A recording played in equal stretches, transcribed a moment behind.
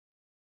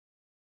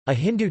A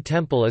Hindu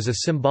temple is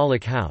a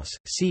symbolic house,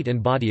 seat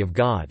and body of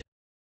God.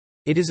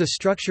 It is a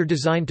structure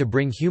designed to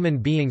bring human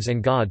beings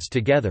and gods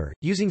together,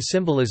 using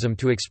symbolism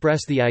to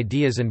express the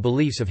ideas and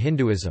beliefs of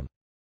Hinduism.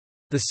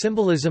 The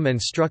symbolism and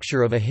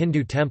structure of a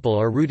Hindu temple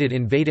are rooted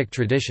in Vedic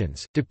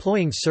traditions,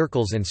 deploying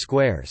circles and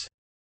squares.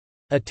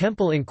 A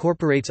temple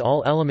incorporates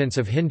all elements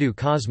of Hindu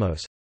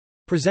cosmos,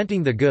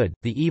 presenting the good,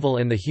 the evil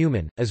and the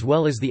human, as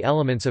well as the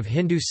elements of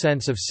Hindu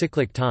sense of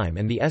cyclic time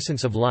and the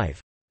essence of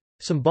life,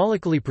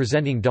 symbolically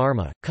presenting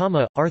dharma,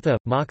 kama, artha,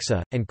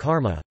 moksha, and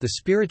karma. The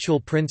spiritual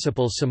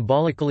principles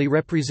symbolically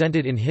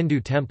represented in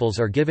Hindu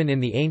temples are given in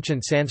the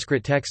ancient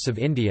Sanskrit texts of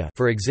India,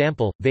 for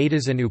example,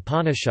 Vedas and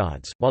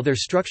Upanishads, while their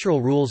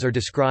structural rules are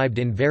described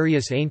in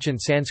various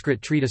ancient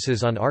Sanskrit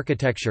treatises on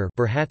architecture,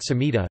 Brihat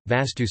Samhita,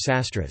 Vastu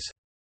Sastras.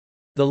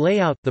 The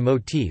layout, the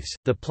motifs,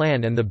 the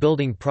plan and the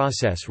building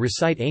process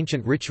recite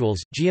ancient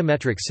rituals,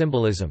 geometric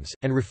symbolisms,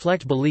 and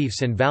reflect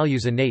beliefs and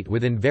values innate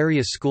within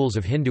various schools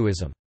of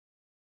Hinduism.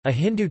 A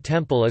Hindu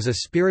temple is a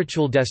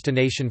spiritual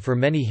destination for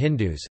many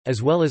Hindus,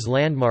 as well as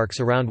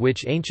landmarks around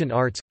which ancient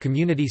arts,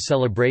 community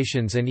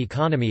celebrations and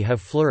economy have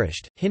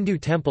flourished. Hindu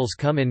temples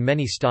come in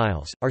many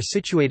styles, are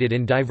situated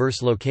in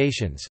diverse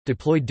locations,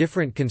 deploy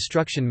different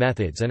construction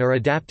methods and are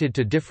adapted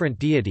to different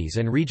deities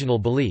and regional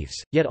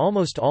beliefs, yet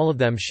almost all of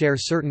them share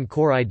certain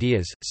core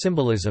ideas,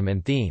 symbolism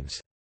and themes.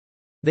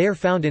 They are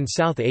found in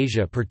South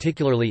Asia,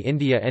 particularly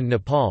India and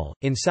Nepal,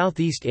 in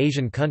Southeast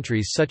Asian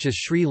countries such as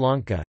Sri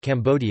Lanka,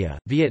 Cambodia,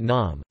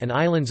 Vietnam, and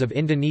islands of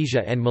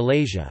Indonesia and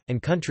Malaysia, and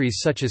countries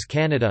such as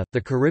Canada, the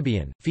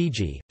Caribbean,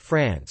 Fiji,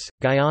 France,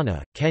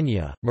 Guyana,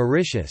 Kenya,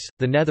 Mauritius,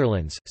 the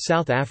Netherlands,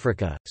 South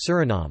Africa,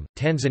 Suriname,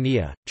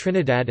 Tanzania,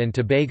 Trinidad and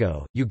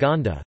Tobago,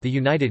 Uganda, the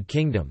United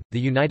Kingdom, the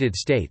United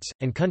States,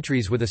 and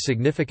countries with a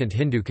significant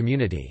Hindu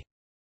community.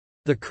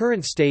 The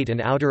current state and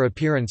outer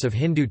appearance of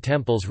Hindu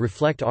temples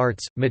reflect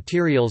arts,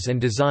 materials and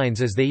designs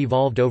as they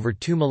evolved over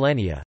 2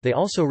 millennia. They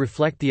also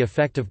reflect the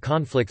effect of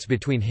conflicts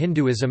between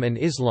Hinduism and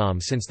Islam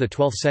since the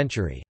 12th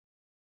century.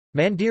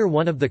 Mandir,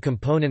 one of the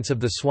components of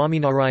the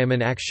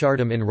Swaminarayaman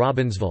Akshardham in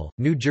Robbinsville,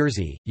 New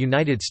Jersey,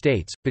 United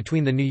States,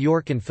 between the New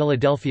York and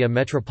Philadelphia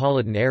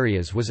metropolitan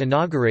areas, was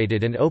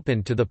inaugurated and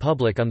opened to the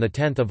public on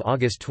 10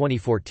 August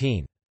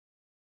 2014.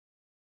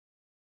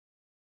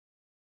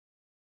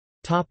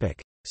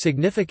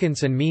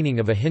 Significance and meaning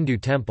of a Hindu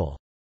temple.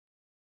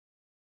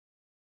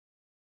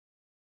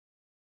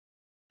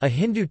 A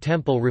Hindu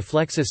temple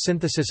reflects a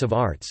synthesis of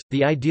arts,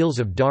 the ideals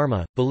of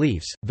dharma,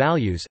 beliefs,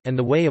 values, and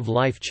the way of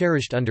life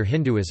cherished under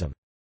Hinduism.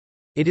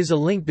 It is a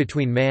link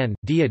between man,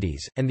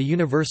 deities, and the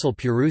universal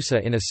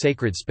Purusa in a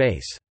sacred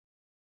space.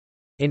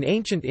 In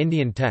ancient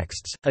Indian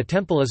texts, a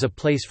temple is a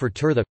place for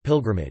tirtha,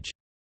 pilgrimage.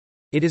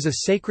 It is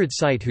a sacred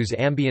site whose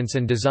ambience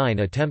and design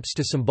attempts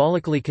to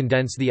symbolically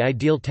condense the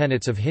ideal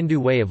tenets of Hindu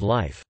way of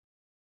life.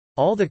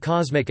 All the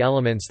cosmic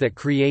elements that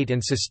create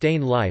and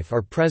sustain life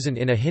are present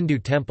in a Hindu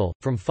temple,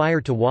 from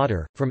fire to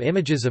water, from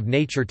images of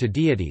nature to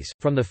deities,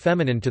 from the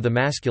feminine to the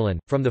masculine,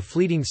 from the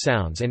fleeting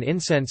sounds and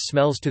incense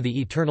smells to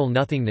the eternal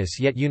nothingness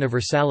yet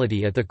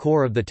universality at the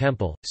core of the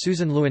temple.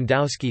 Susan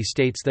Lewandowski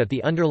states that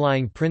the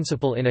underlying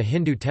principle in a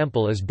Hindu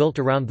temple is built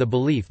around the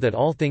belief that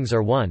all things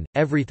are one,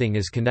 everything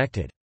is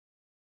connected.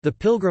 The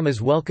pilgrim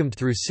is welcomed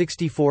through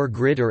 64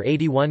 grid or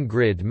 81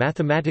 grid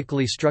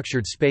mathematically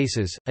structured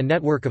spaces, a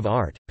network of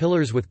art,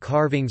 pillars with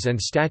carvings and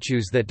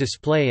statues that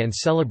display and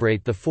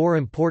celebrate the 4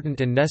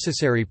 important and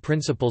necessary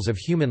principles of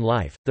human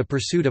life: the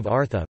pursuit of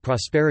artha,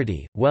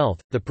 prosperity,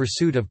 wealth; the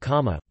pursuit of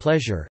kama,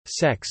 pleasure,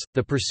 sex;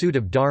 the pursuit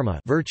of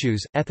dharma,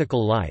 virtues,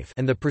 ethical life;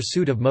 and the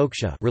pursuit of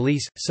moksha,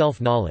 release,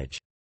 self-knowledge.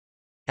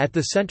 At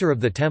the center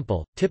of the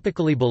temple,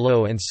 typically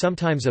below and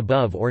sometimes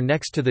above or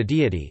next to the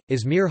deity,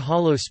 is mere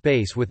hollow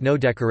space with no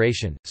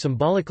decoration,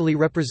 symbolically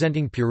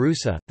representing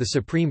Purusa, the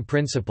supreme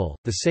principle,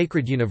 the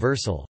sacred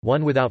universal,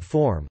 one without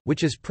form,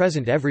 which is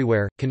present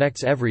everywhere,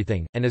 connects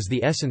everything, and is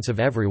the essence of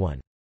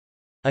everyone.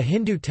 A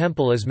Hindu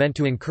temple is meant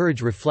to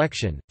encourage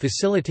reflection,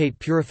 facilitate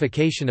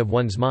purification of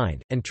one's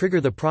mind, and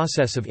trigger the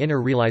process of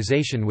inner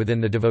realization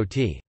within the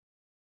devotee.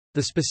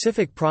 The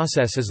specific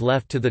process is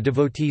left to the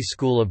devotee's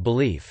school of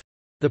belief.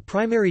 The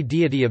primary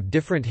deity of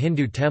different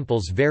Hindu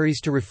temples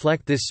varies to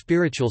reflect this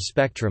spiritual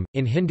spectrum.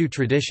 In Hindu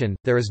tradition,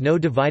 there is no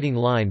dividing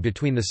line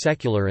between the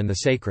secular and the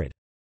sacred.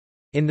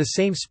 In the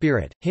same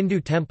spirit, Hindu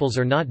temples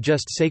are not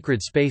just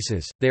sacred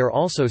spaces, they are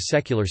also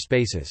secular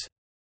spaces.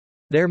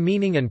 Their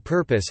meaning and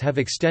purpose have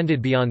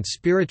extended beyond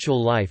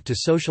spiritual life to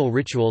social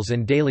rituals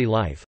and daily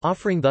life,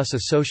 offering thus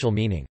a social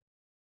meaning.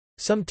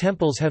 Some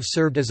temples have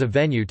served as a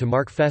venue to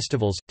mark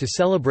festivals, to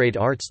celebrate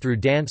arts through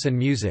dance and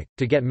music,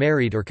 to get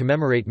married or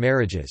commemorate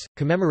marriages,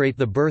 commemorate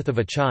the birth of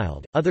a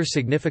child, other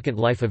significant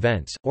life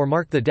events, or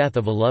mark the death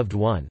of a loved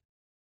one.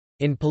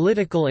 In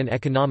political and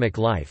economic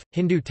life,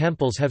 Hindu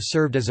temples have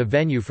served as a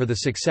venue for the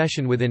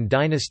succession within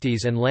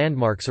dynasties and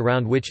landmarks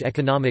around which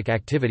economic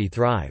activity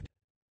thrived.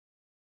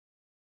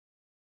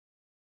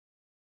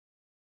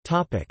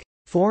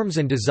 Forms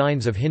and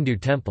designs of Hindu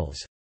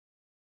temples.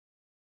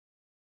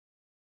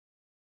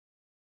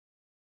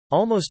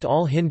 Almost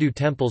all Hindu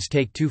temples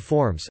take 2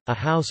 forms, a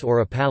house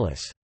or a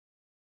palace.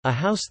 A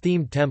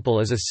house-themed temple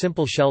is a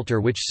simple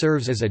shelter which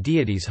serves as a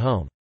deity's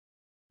home.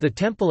 The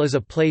temple is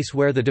a place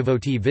where the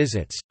devotee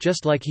visits,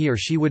 just like he or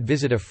she would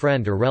visit a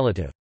friend or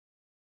relative.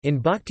 In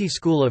Bhakti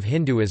school of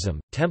Hinduism,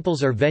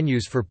 temples are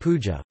venues for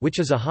puja, which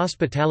is a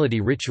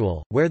hospitality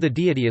ritual, where the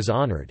deity is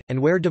honored,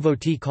 and where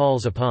devotee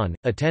calls upon,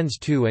 attends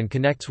to and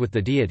connects with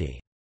the deity.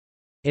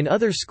 In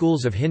other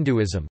schools of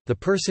Hinduism, the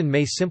person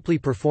may simply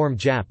perform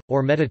jap,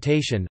 or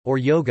meditation, or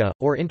yoga,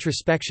 or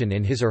introspection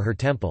in his or her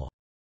temple.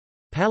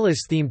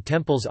 Palace-themed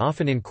temples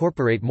often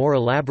incorporate more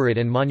elaborate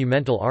and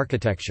monumental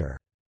architecture.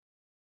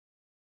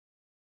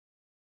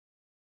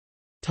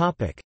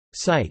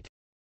 Site.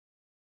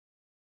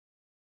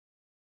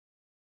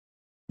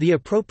 The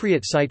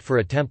appropriate site for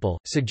a temple,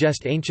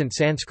 suggest ancient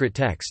Sanskrit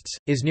texts,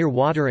 is near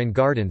water and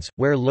gardens,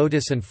 where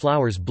lotus and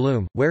flowers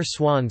bloom, where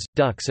swans,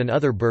 ducks and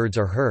other birds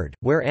are heard,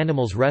 where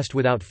animals rest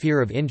without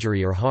fear of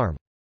injury or harm.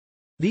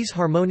 These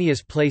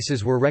harmonious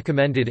places were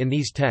recommended in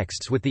these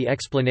texts with the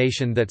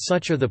explanation that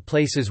such are the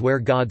places where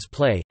gods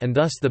play, and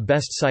thus the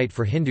best site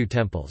for Hindu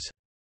temples.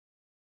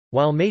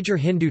 While major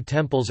Hindu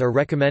temples are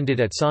recommended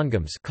at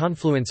sangams,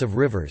 confluence of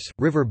rivers,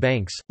 river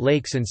banks,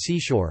 lakes and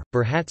seashore,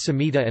 Brihat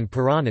Samhita and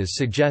Puranas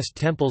suggest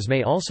temples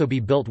may also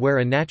be built where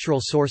a natural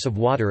source of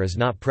water is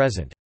not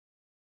present.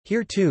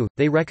 Here too,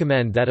 they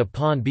recommend that a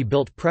pond be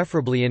built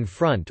preferably in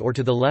front or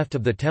to the left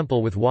of the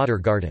temple with water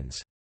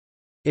gardens.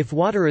 If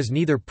water is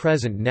neither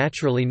present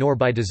naturally nor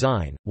by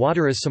design,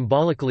 water is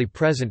symbolically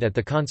present at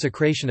the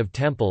consecration of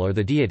temple or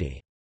the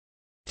deity.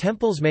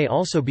 Temples may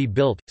also be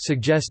built,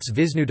 suggests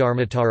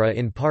Visnudharmatara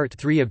in Part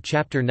 3 of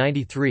Chapter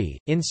 93,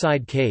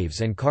 inside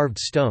caves and carved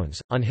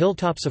stones, on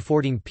hilltops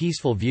affording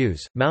peaceful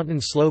views, mountain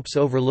slopes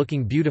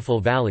overlooking beautiful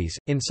valleys,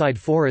 inside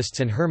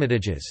forests and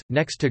hermitages,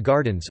 next to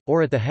gardens,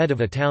 or at the head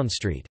of a town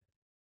street.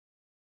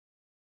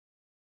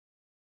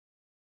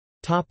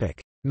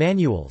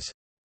 Manuals.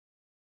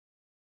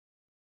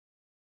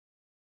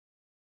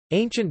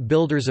 Ancient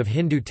builders of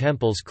Hindu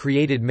temples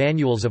created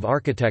manuals of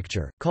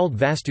architecture, called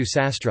Vastu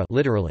Sastra,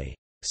 literally,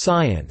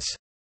 science,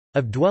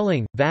 of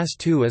dwelling.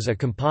 Vastu is a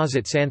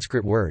composite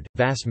Sanskrit word.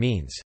 Vas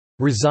means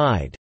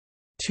reside,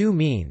 tu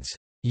means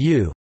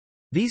you.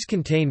 These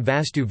contain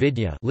Vastu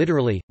Vidya,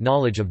 literally,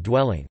 knowledge of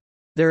dwelling.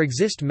 There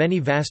exist many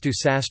Vastu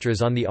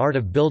Sastras on the art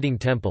of building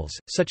temples,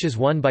 such as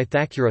one by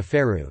Thakura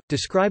Feru,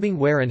 describing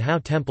where and how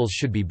temples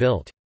should be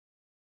built.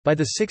 By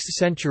the 6th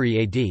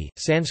century AD,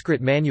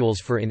 Sanskrit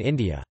manuals for in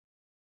India.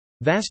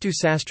 Vastu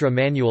Sastra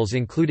manuals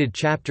included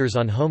chapters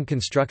on home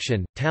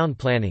construction, town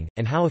planning,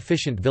 and how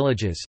efficient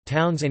villages,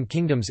 towns and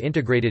kingdoms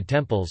integrated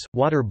temples,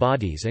 water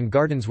bodies and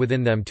gardens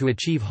within them to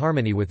achieve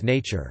harmony with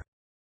nature.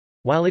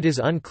 While it is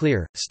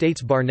unclear,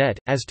 states Barnett,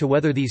 as to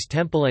whether these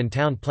temple and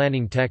town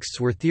planning texts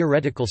were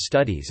theoretical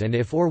studies and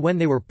if or when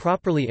they were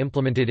properly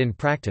implemented in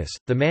practice,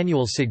 the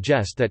manuals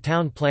suggest that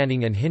town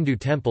planning and Hindu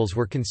temples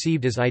were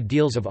conceived as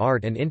ideals of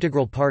art and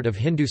integral part of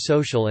Hindu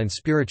social and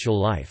spiritual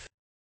life.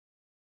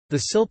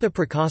 The Silpa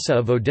Prakasa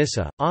of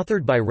Odisha,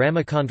 authored by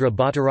Ramachandra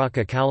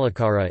Bhattaraka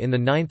Kaulakara in the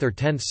 9th or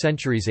 10th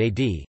centuries AD,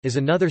 is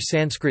another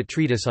Sanskrit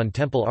treatise on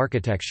temple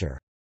architecture.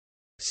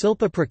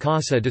 Silpa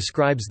Prakasa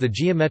describes the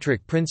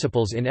geometric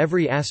principles in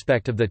every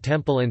aspect of the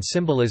temple and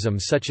symbolism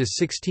such as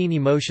 16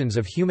 emotions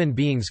of human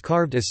beings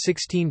carved as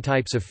 16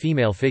 types of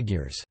female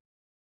figures.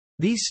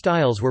 These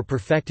styles were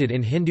perfected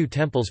in Hindu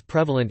temples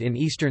prevalent in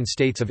eastern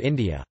states of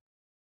India.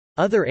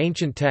 Other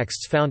ancient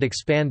texts found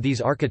expand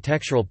these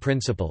architectural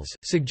principles,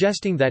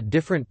 suggesting that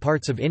different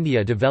parts of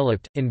India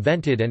developed,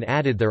 invented and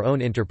added their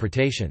own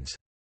interpretations.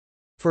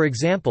 For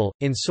example,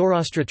 in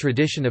Saurashtra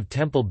tradition of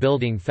temple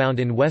building found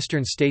in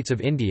western states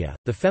of India,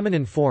 the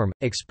feminine form,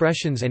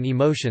 expressions and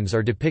emotions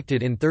are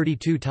depicted in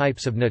 32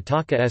 types of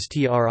Nataka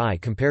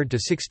Stri compared to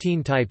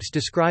 16 types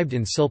described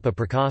in Silpa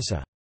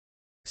Prakasa.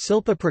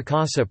 Silpa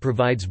Prakasa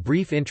provides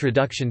brief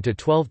introduction to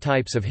 12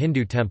 types of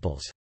Hindu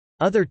temples.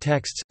 Other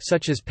texts,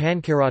 such as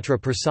Pankaratra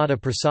Prasada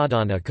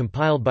Prasadana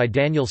compiled by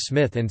Daniel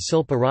Smith and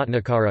Silpa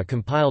Ratnakara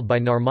compiled by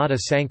Narmada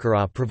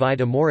Sankara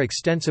provide a more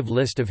extensive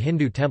list of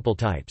Hindu temple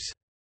types.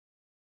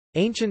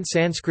 Ancient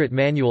Sanskrit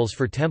manuals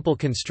for temple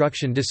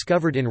construction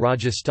discovered in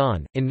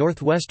Rajasthan, in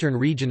northwestern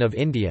region of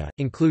India,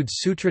 include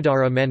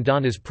Sutradhara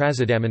Mandana's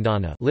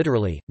Prasadamandana,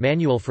 literally,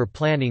 Manual for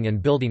Planning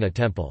and Building a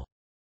Temple.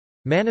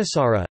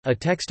 Manasara, a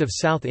text of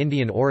South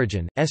Indian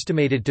origin,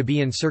 estimated to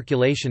be in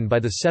circulation by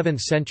the 7th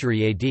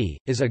century AD,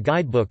 is a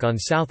guidebook on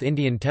South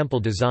Indian temple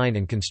design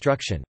and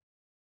construction.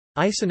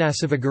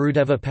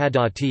 Isanasivagurudeva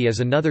Padati is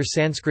another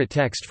Sanskrit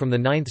text from the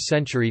 9th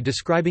century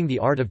describing the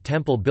art of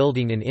temple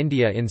building in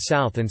India in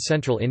South and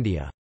Central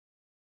India.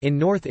 In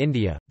North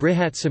India,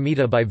 Brihat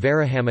Samhita by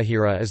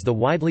Varahamihira is the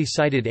widely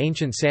cited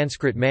ancient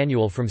Sanskrit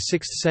manual from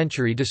 6th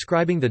century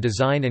describing the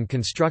design and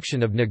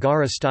construction of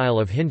Nagara style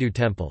of Hindu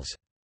temples.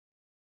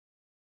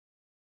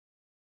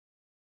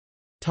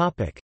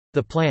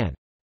 The plan.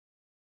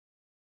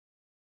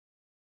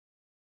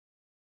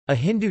 A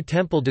Hindu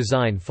temple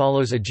design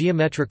follows a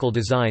geometrical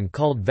design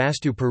called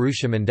Vastu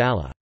Purusha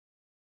Mandala.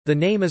 The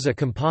name is a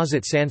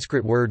composite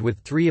Sanskrit word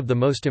with three of the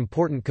most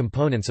important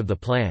components of the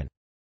plan.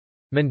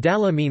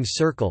 Mandala means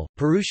circle,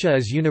 Purusha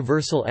is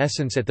universal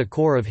essence at the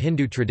core of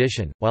Hindu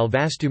tradition, while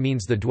Vastu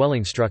means the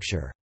dwelling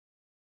structure.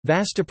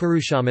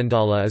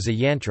 Vastapurushamandala is a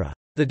yantra.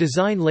 The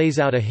design lays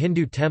out a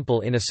Hindu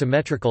temple in a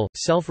symmetrical,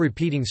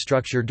 self-repeating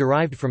structure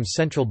derived from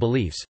central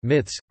beliefs,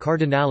 myths,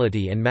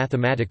 cardinality and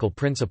mathematical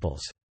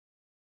principles.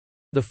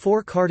 The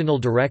four cardinal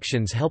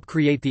directions help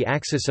create the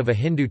axis of a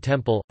Hindu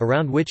temple,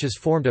 around which is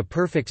formed a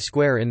perfect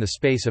square in the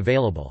space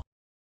available.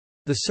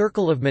 The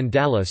circle of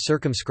mandala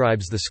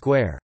circumscribes the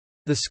square.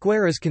 The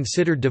square is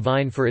considered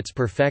divine for its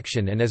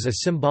perfection and as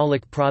a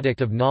symbolic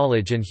product of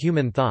knowledge and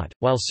human thought,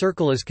 while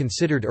circle is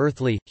considered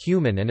earthly,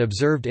 human and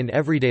observed in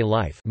everyday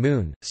life: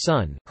 moon,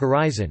 sun,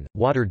 horizon,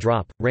 water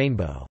drop,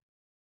 rainbow.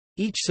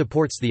 Each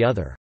supports the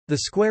other. The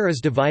square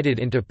is divided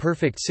into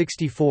perfect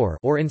 64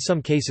 or in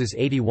some cases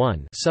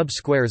 81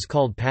 sub-squares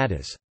called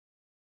padas.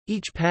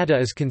 Each pada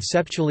is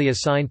conceptually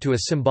assigned to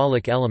a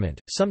symbolic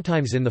element,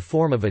 sometimes in the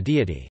form of a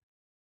deity.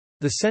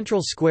 The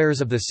central squares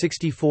of the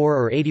 64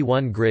 or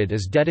 81 grid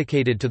is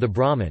dedicated to the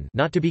Brahman,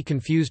 not to be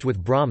confused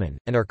with Brahman,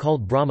 and are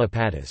called Brahma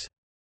padas.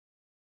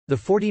 The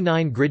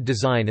 49 grid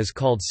design is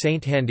called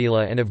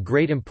Sainthandila and of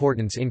great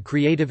importance in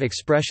creative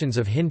expressions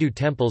of Hindu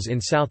temples in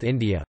South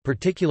India,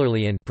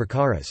 particularly in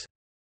prakaras.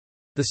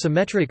 The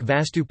symmetric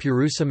Vastu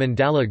Purusa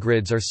mandala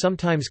grids are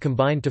sometimes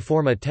combined to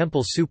form a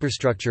temple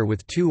superstructure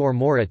with two or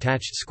more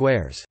attached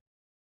squares.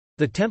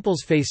 The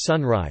temples face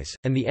sunrise,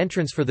 and the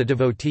entrance for the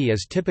devotee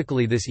is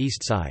typically this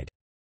east side.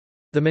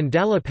 The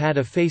mandala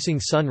pada facing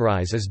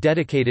sunrise is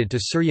dedicated to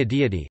Surya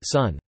deity,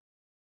 sun.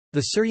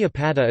 The Surya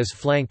pada is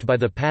flanked by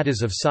the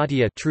padas of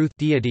Satya, truth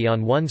deity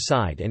on one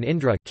side and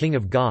Indra, king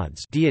of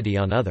gods, deity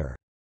on other.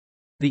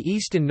 The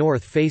east and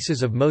north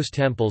faces of most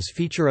temples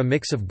feature a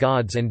mix of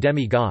gods and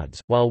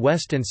demi-gods, while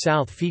west and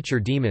south feature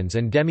demons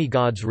and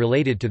demi-gods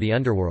related to the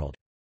underworld.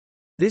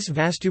 This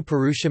Vastu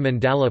Purusha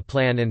mandala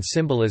plan and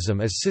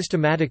symbolism is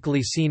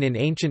systematically seen in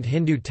ancient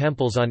Hindu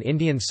temples on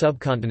Indian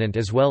subcontinent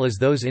as well as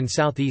those in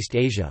Southeast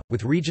Asia,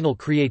 with regional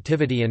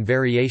creativity and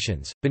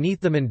variations. Beneath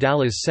the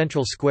mandala's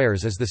central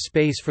squares is the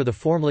space for the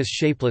formless,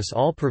 shapeless,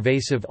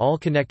 all-pervasive,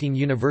 all-connecting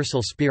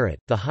universal spirit,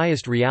 the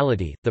highest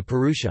reality, the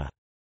Purusha.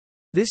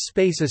 This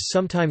space is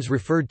sometimes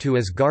referred to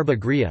as Garbha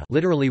Griha,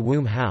 literally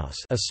womb house,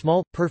 a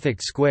small,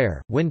 perfect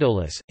square,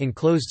 windowless,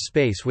 enclosed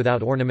space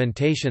without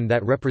ornamentation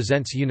that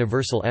represents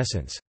universal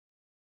essence.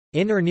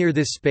 In or near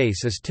this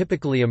space is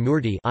typically a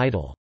murti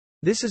idol.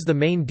 This is the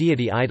main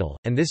deity idol,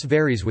 and this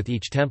varies with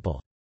each temple.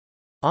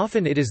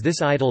 Often it is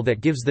this idol that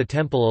gives the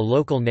temple a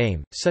local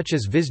name, such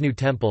as Vishnu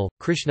Temple,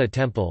 Krishna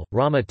Temple,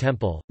 Rama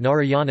Temple,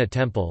 Narayana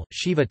Temple,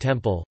 Shiva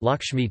Temple,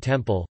 Lakshmi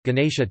Temple,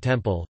 Ganesha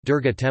Temple,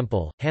 Durga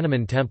Temple,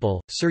 Hanuman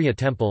Temple, Surya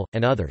Temple,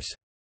 and others.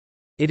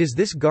 It is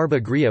this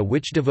Garbha Griha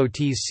which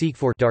devotees seek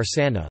for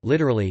darsana,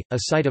 literally,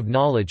 a sight of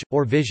knowledge,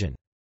 or vision.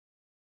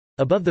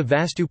 Above the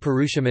Vastu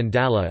Purusha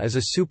mandala is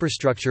a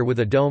superstructure with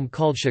a dome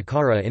called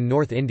Shikara in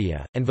North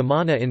India, and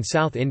Vimana in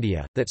South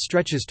India, that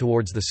stretches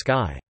towards the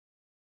sky.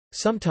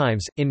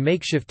 Sometimes, in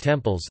makeshift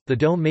temples, the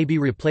dome may be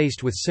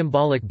replaced with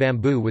symbolic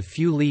bamboo with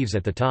few leaves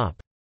at the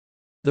top.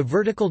 The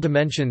vertical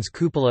dimensions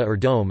cupola or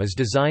dome is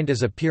designed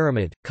as a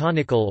pyramid,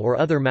 conical or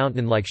other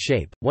mountain-like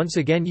shape, once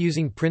again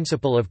using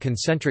principle of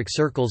concentric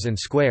circles and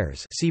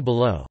squares, see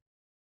below.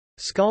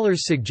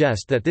 Scholars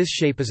suggest that this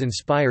shape is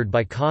inspired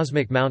by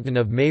cosmic mountain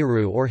of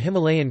Meru or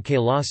Himalayan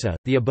Kailasa,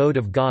 the abode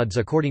of gods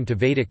according to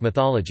Vedic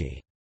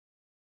mythology.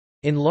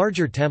 In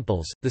larger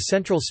temples, the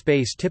central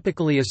space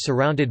typically is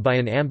surrounded by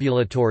an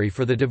ambulatory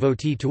for the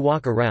devotee to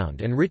walk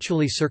around and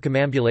ritually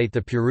circumambulate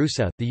the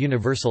Purusa, the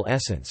universal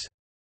essence.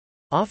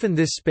 Often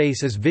this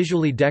space is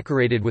visually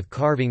decorated with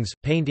carvings,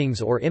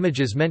 paintings or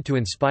images meant to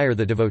inspire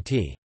the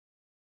devotee.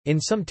 In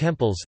some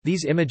temples,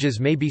 these images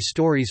may be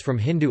stories from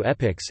Hindu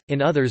epics,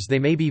 in others they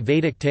may be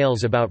Vedic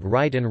tales about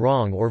right and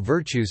wrong or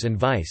virtues and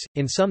vice,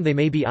 in some they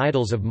may be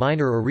idols of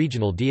minor or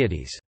regional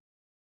deities.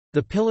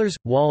 The pillars,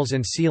 walls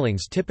and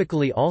ceilings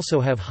typically also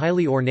have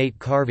highly ornate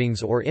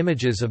carvings or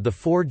images of the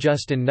four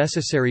just and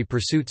necessary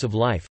pursuits of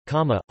life,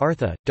 kama,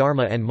 artha,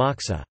 dharma and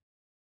moksha.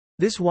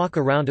 This walk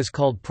around is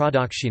called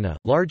pradakshina.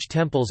 Large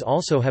temples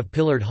also have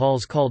pillared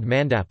halls called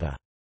mandapa.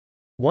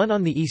 One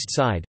on the east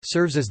side,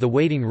 serves as the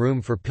waiting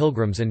room for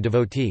pilgrims and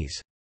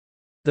devotees.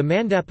 The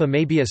mandapa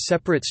may be a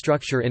separate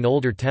structure in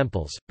older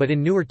temples, but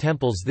in newer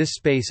temples this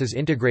space is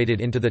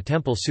integrated into the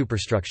temple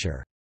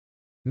superstructure.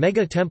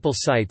 Mega temple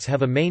sites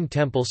have a main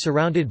temple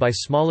surrounded by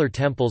smaller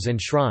temples and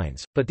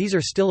shrines, but these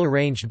are still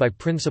arranged by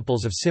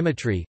principles of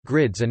symmetry,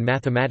 grids and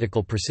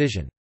mathematical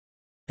precision.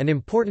 An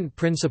important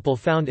principle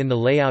found in the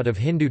layout of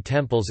Hindu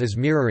temples is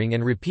mirroring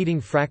and repeating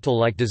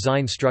fractal-like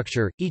design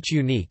structure, each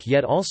unique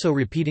yet also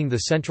repeating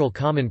the central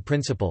common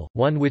principle,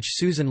 one which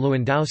Susan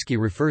Lewandowski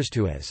refers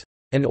to as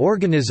an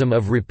organism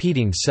of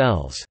repeating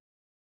cells.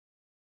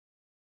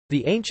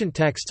 The ancient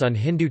texts on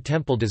Hindu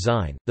temple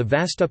design, the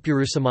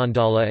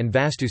Vastupurusamandala and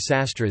Vastu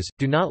Sastras,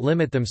 do not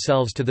limit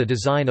themselves to the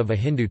design of a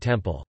Hindu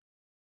temple.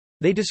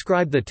 They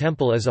describe the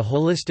temple as a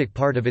holistic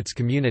part of its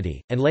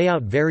community, and lay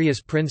out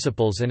various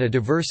principles and a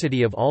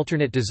diversity of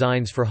alternate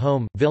designs for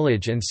home,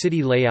 village and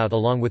city layout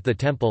along with the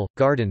temple,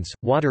 gardens,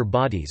 water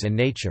bodies and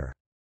nature.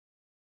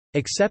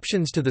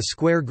 Exceptions to the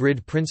square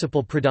grid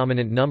principle.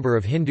 Predominant number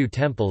of Hindu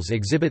temples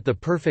exhibit the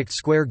perfect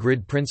square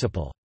grid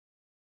principle.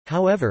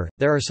 However,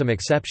 there are some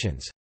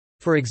exceptions.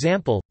 For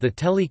example, the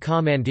Teli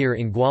Ka Mandir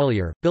in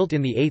Gwalior, built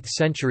in the 8th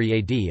century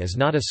AD, is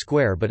not a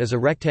square but is a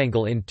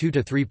rectangle in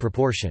 2:3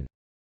 proportion.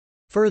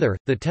 Further,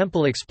 the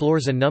temple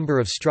explores a number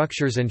of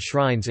structures and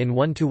shrines in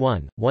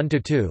 1:1,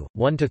 1:2,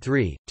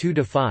 1:3,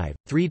 2:5,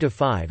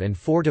 3:5 and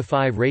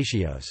 4:5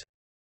 ratios.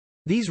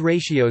 These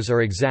ratios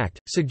are exact,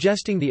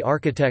 suggesting the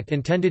architect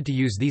intended to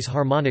use these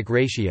harmonic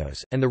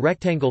ratios, and the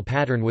rectangle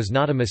pattern was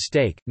not a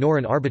mistake, nor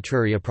an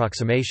arbitrary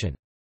approximation.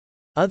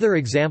 Other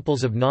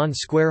examples of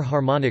non-square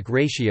harmonic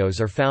ratios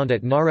are found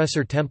at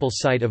Naresar temple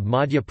site of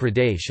Madhya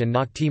Pradesh and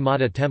Nakti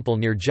Mata temple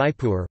near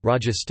Jaipur,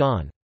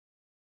 Rajasthan.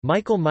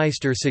 Michael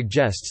Meister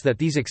suggests that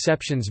these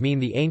exceptions mean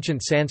the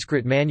ancient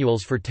Sanskrit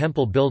manuals for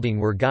temple building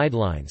were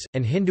guidelines,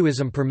 and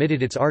Hinduism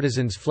permitted its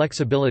artisans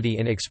flexibility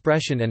in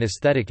expression and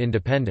aesthetic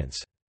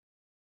independence.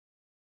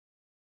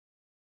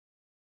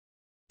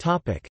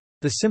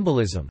 The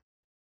symbolism.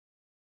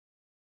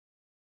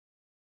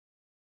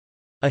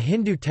 A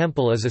Hindu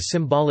temple is a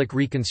symbolic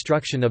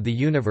reconstruction of the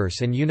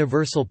universe and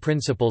universal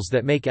principles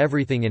that make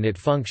everything in it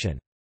function.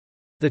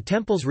 The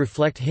temples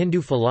reflect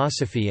Hindu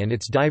philosophy and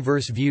its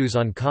diverse views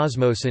on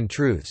cosmos and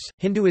truths.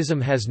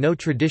 Hinduism has no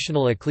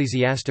traditional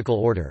ecclesiastical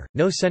order,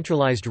 no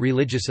centralized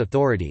religious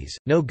authorities,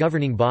 no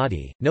governing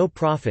body, no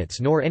prophets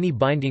nor any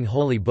binding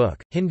holy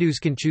book. Hindus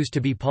can choose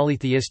to be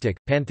polytheistic,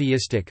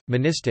 pantheistic,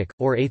 monistic,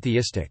 or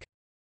atheistic.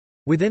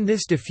 Within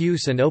this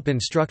diffuse and open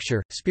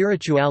structure,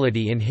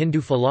 spirituality in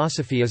Hindu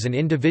philosophy is an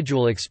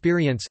individual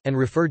experience, and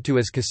referred to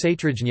as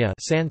kshetrajña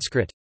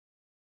Sanskrit.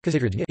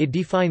 It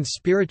defines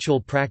spiritual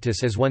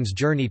practice as one's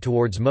journey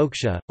towards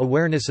moksha,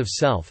 awareness of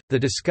self, the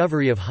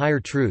discovery of higher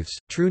truths,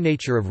 true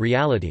nature of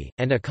reality,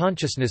 and a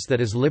consciousness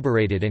that is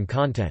liberated and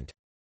content.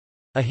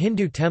 A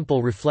Hindu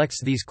temple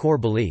reflects these core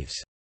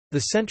beliefs.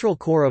 The central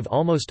core of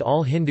almost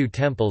all Hindu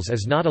temples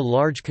is not a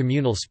large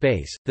communal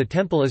space. The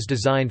temple is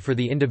designed for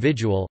the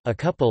individual, a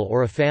couple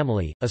or a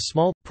family, a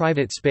small,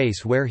 private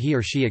space where he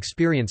or she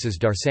experiences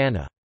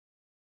darsana.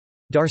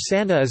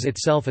 Darsana is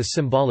itself a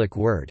symbolic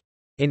word.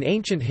 In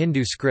ancient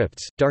Hindu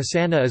scripts,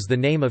 darsana is the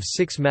name of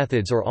 6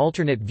 methods or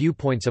alternate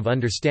viewpoints of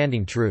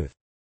understanding truth.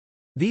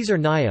 These are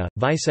Nyaya,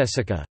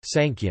 Vaisesika,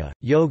 Sankhya,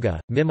 Yoga,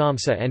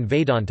 Mimamsa and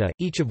Vedanta,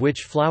 each of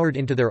which flowered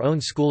into their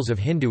own schools of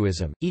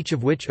Hinduism, each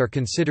of which are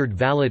considered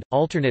valid,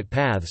 alternate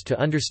paths to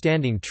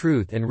understanding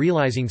truth and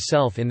realizing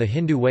self in the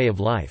Hindu way of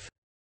life.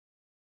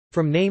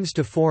 From names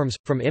to forms,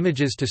 from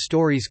images to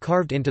stories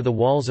carved into the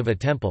walls of a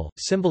temple,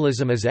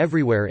 symbolism is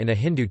everywhere in a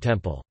Hindu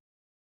temple.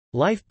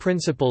 Life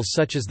principles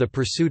such as the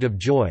pursuit of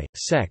joy,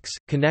 sex,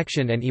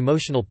 connection and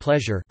emotional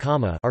pleasure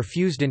kama are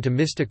fused into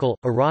mystical,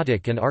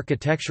 erotic and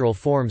architectural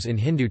forms in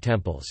Hindu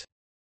temples.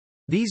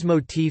 These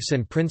motifs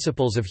and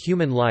principles of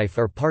human life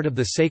are part of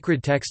the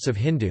sacred texts of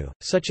Hindu,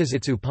 such as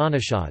its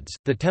Upanishads.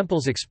 The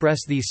temples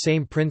express these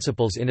same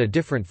principles in a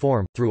different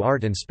form, through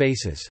art and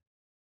spaces.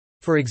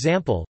 For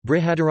example,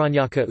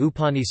 Brihadaranyaka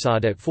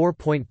Upanishad at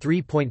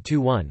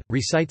 4.3.21,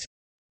 recites,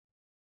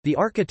 "The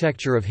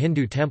architecture of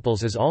Hindu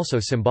temples is also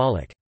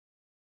symbolic.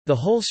 The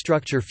whole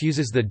structure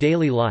fuses the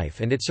daily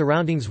life and its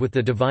surroundings with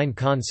the divine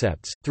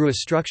concepts, through a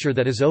structure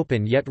that is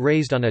open yet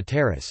raised on a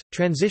terrace,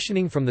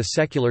 transitioning from the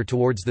secular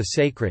towards the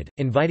sacred,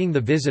 inviting the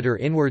visitor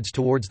inwards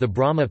towards the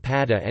Brahma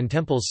Pada and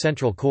temple's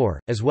central core,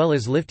 as well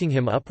as lifting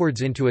him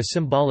upwards into a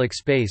symbolic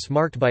space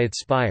marked by its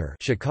spire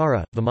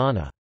shikara,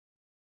 vimana.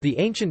 The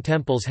ancient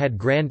temples had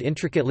grand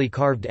intricately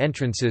carved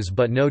entrances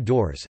but no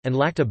doors, and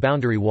lacked a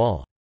boundary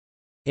wall.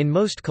 In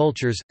most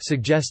cultures,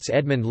 suggests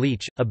Edmund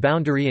Leach, a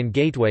boundary and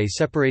gateway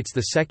separates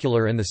the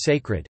secular and the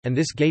sacred, and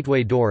this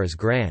gateway door is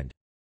grand.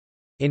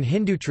 In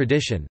Hindu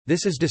tradition,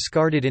 this is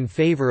discarded in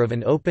favor of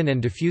an open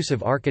and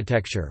diffusive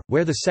architecture,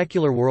 where the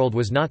secular world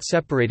was not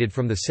separated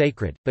from the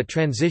sacred, but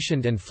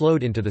transitioned and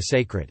flowed into the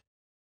sacred.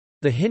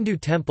 The Hindu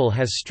temple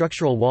has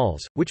structural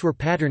walls, which were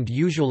patterned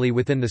usually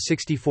within the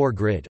 64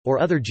 grid, or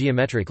other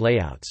geometric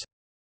layouts.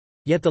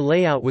 Yet the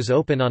layout was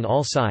open on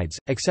all sides,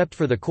 except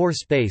for the core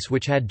space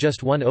which had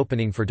just one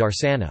opening for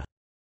darsana.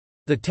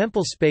 The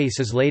temple space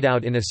is laid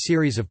out in a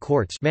series of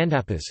courts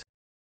mandapas.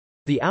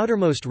 The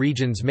outermost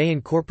regions may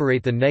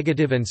incorporate the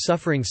negative and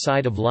suffering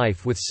side of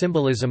life with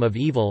symbolism of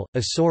evil,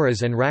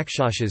 asuras and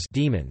rakshasas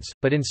demons,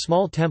 but in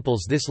small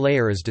temples this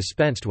layer is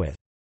dispensed with.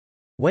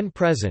 When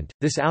present,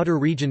 this outer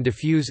region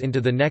diffuse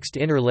into the next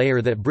inner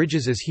layer that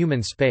bridges as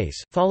human space,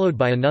 followed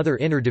by another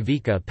inner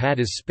Devika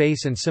Padas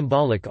space and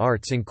symbolic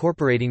arts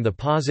incorporating the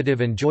positive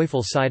and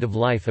joyful side of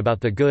life about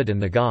the good and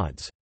the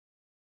gods.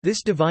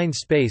 This divine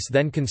space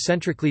then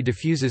concentrically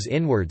diffuses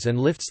inwards and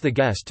lifts the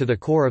guest to the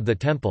core of the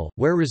temple,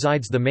 where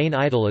resides the main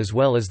idol as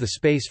well as the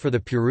space for the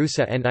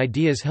purusa and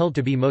ideas held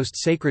to be most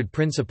sacred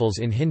principles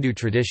in Hindu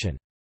tradition.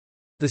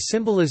 The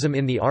symbolism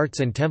in the arts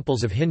and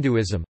temples of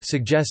Hinduism,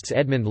 suggests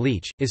Edmund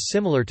Leach, is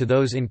similar to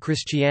those in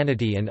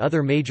Christianity and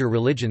other major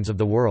religions of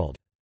the world.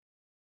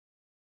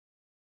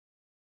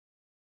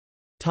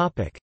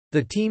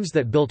 The teams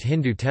that built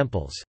Hindu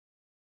temples.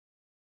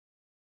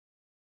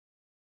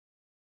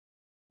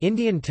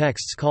 Indian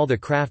texts call the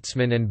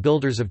craftsmen and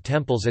builders of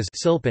temples as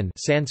Silpan,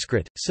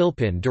 Sanskrit,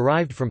 Silpin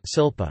derived from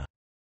Silpa.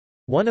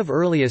 One of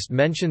earliest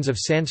mentions of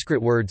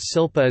Sanskrit word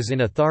Silpa is in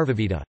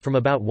Atharvaveda, from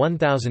about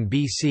 1000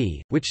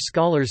 BC, which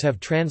scholars have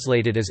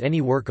translated as any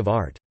work of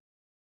art.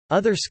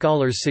 Other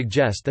scholars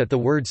suggest that the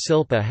word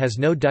Silpa has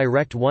no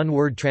direct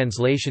one-word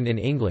translation in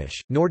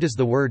English, nor does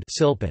the word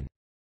Silpan.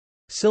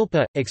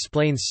 Silpa,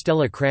 explains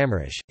Stella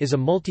Kramarish, is a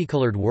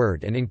multicolored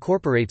word and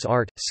incorporates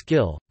art,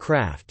 skill,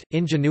 craft,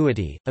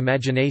 ingenuity,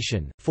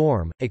 imagination,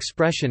 form,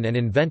 expression and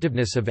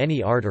inventiveness of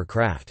any art or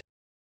craft.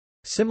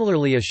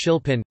 Similarly, a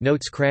shilpan,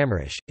 notes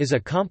Kramarish, is a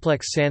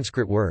complex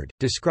Sanskrit word,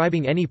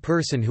 describing any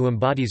person who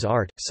embodies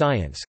art,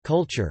 science,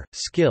 culture,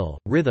 skill,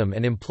 rhythm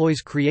and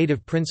employs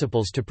creative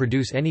principles to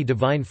produce any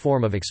divine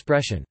form of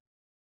expression.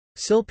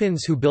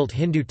 Silpins who built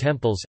Hindu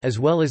temples, as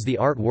well as the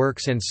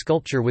artworks and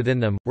sculpture within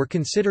them, were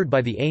considered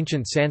by the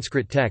ancient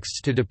Sanskrit texts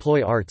to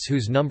deploy arts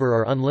whose number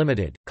are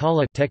unlimited,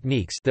 kala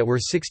techniques that were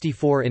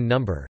 64 in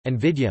number,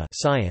 and vidya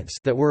science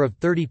that were of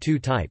 32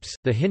 types.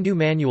 The Hindu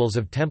manuals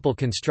of temple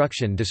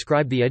construction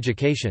describe the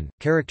education,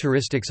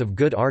 characteristics of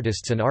good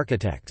artists and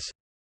architects.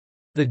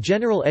 The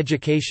general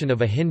education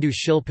of a Hindu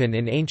shilpan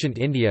in ancient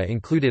India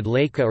included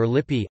lekha or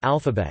lipi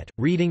alphabet,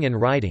 reading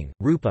and writing,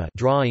 rupa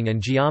drawing and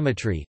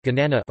geometry,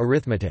 ganana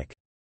arithmetic.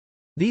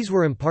 These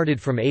were imparted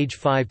from age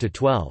 5 to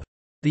 12.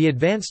 The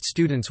advanced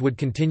students would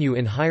continue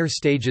in higher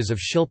stages of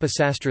Shilpa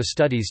Sastra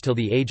studies till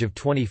the age of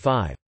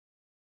 25.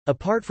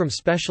 Apart from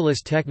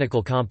specialist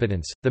technical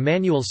competence, the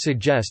manuals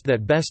suggest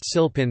that best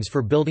silpins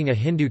for building a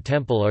Hindu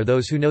temple are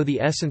those who know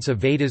the essence of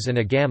Vedas and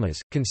Agamas,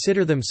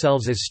 consider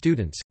themselves as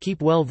students,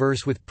 keep well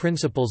versed with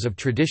principles of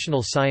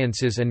traditional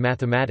sciences and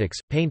mathematics,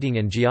 painting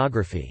and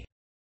geography.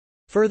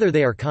 Further,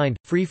 they are kind,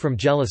 free from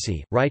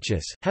jealousy,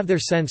 righteous, have their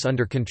sense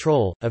under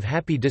control, of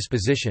happy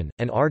disposition,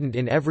 and ardent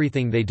in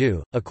everything they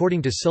do.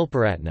 According to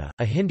Silparatna,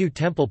 a Hindu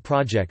temple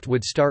project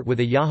would start with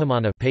a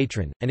Yajamana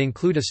patron, and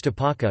include a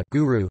Stapaka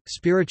guru,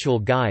 spiritual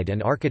guide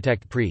and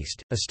architect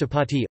priest, a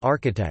Stapati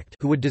architect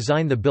who would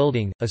design the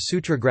building, a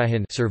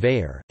Sutragrahan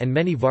surveyor, and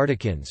many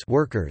Vardakins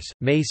workers,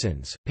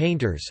 masons,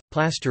 painters,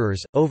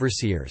 plasterers,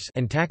 overseers,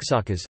 and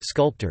Taksakas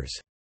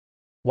sculptors.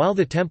 While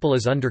the temple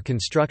is under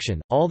construction,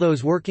 all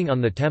those working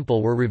on the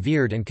temple were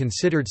revered and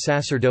considered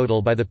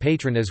sacerdotal by the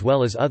patron as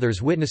well as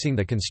others witnessing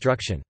the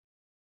construction.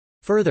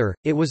 Further,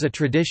 it was a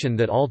tradition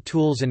that all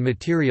tools and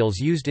materials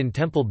used in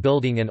temple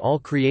building and all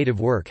creative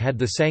work had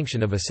the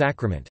sanction of a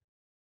sacrament.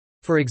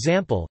 For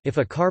example, if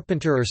a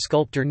carpenter or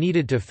sculptor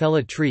needed to fell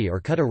a tree or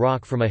cut a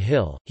rock from a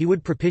hill, he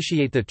would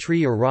propitiate the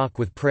tree or rock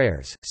with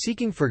prayers,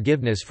 seeking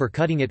forgiveness for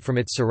cutting it from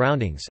its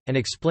surroundings, and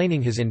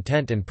explaining his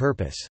intent and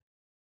purpose.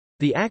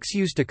 The axe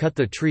used to cut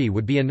the tree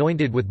would be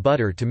anointed with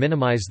butter to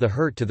minimize the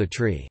hurt to the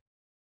tree.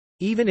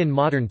 Even in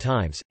modern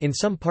times, in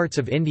some parts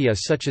of India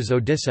such as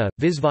Odisha,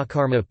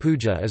 Visvakarma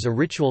Puja is a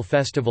ritual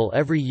festival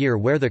every year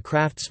where the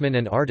craftsmen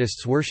and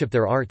artists worship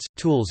their arts,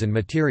 tools and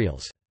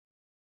materials.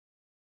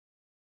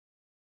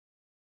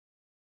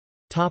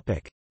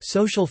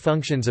 Social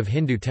functions of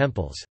Hindu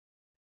temples.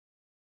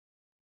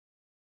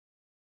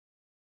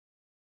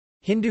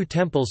 Hindu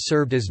temples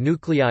served as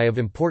nuclei of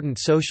important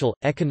social,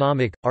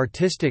 economic,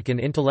 artistic and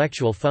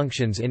intellectual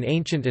functions in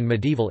ancient and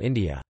medieval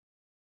India.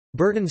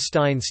 Burton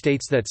Stein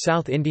states that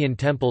South Indian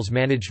temples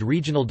managed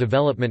regional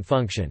development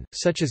function,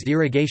 such as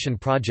irrigation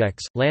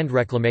projects, land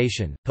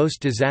reclamation,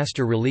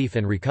 post-disaster relief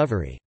and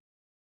recovery.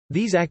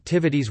 These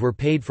activities were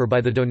paid for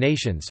by the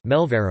donations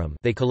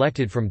they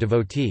collected from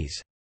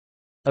devotees.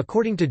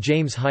 According to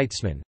James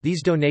Heitzman,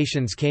 these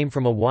donations came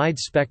from a wide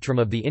spectrum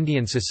of the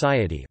Indian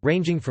society,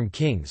 ranging from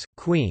kings,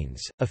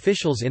 queens,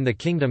 officials in the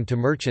kingdom to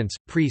merchants,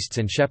 priests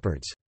and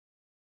shepherds.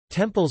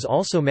 Temples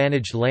also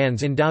managed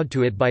lands endowed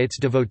to it by its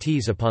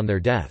devotees upon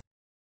their death.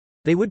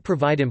 They would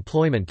provide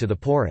employment to the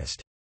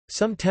poorest.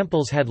 Some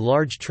temples had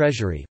large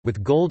treasury,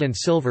 with gold and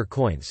silver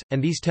coins,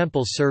 and these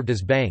temples served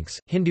as banks.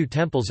 Hindu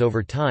temples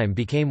over time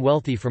became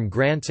wealthy from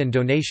grants and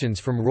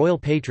donations from royal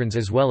patrons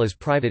as well as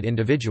private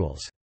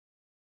individuals.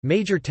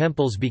 Major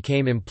temples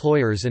became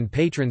employers and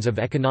patrons of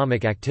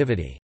economic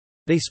activity.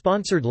 They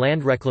sponsored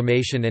land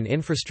reclamation and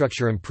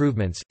infrastructure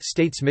improvements,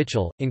 states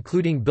Mitchell,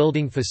 including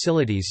building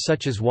facilities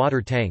such as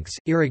water tanks,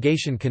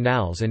 irrigation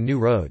canals and new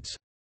roads.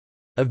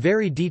 A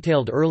very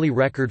detailed early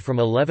record from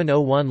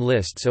 1101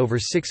 lists over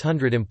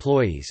 600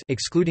 employees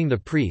excluding the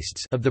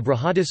priests of the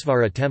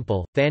Brihadisvara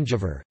temple,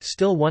 Thanjavur,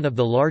 still one of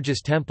the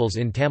largest temples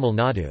in Tamil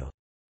Nadu.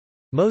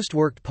 Most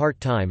worked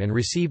part-time and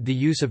received the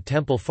use of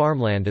temple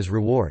farmland as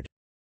reward.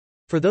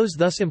 For those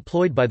thus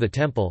employed by the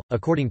temple,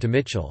 according to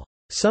Mitchell,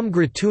 some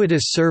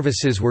gratuitous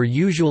services were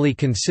usually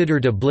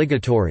considered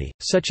obligatory,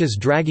 such as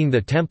dragging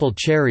the temple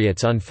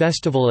chariots on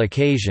festival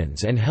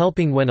occasions and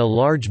helping when a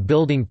large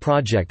building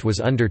project was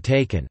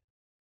undertaken.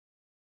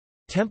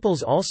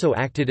 Temples also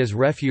acted as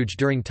refuge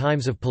during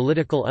times of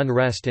political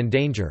unrest and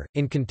danger.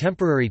 In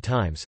contemporary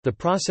times, the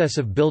process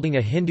of building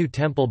a Hindu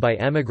temple by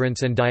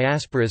emigrants and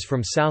diasporas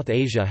from South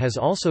Asia has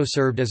also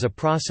served as a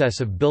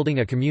process of building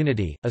a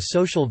community, a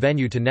social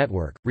venue to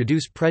network,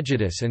 reduce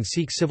prejudice, and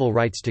seek civil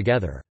rights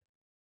together.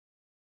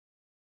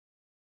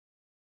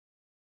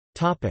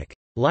 Topic: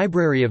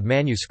 Library of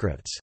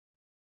manuscripts.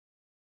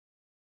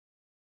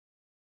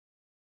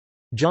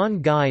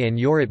 John Guy and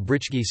Yorat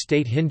Brichgi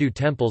State Hindu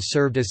temples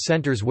served as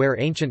centers where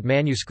ancient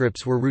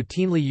manuscripts were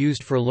routinely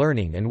used for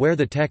learning and where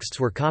the texts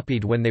were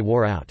copied when they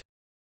wore out.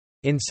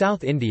 In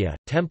South India,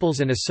 temples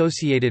and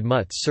associated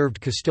mutts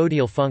served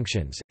custodial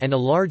functions, and a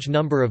large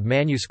number of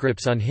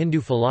manuscripts on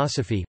Hindu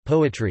philosophy,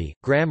 poetry,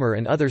 grammar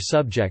and other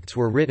subjects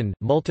were written,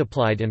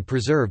 multiplied and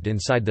preserved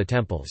inside the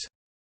temples.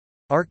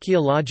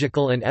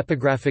 Archaeological and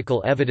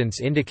epigraphical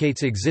evidence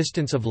indicates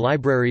existence of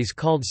libraries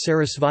called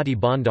Sarasvati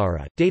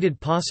Bhandara, dated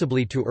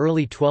possibly to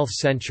early 12th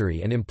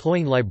century and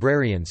employing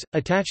librarians,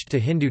 attached to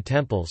Hindu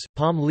temples.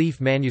 Palm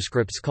leaf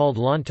manuscripts called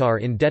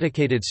lontar in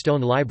dedicated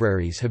stone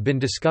libraries have been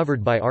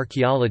discovered by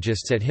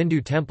archaeologists at Hindu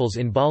temples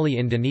in Bali,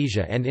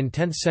 Indonesia, and in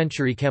 10th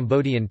century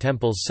Cambodian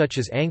temples such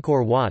as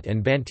Angkor Wat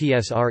and Banteay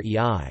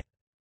Srei.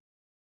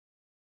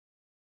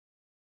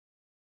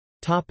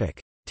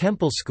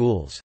 Temple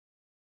schools.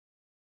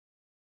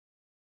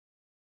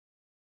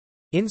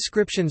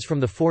 Inscriptions from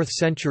the 4th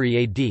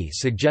century AD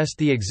suggest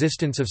the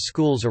existence of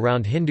schools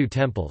around Hindu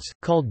temples,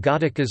 called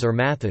Ghatikas or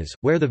Mathas,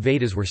 where the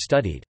Vedas were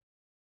studied.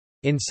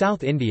 In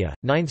South India,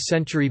 9th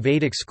century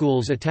Vedic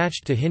schools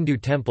attached to Hindu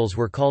temples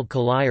were called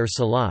Kalai or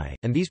Salai,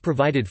 and these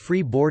provided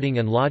free boarding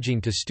and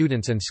lodging to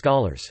students and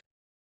scholars.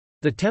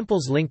 The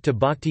temples linked to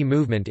Bhakti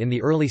movement in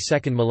the early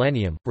 2nd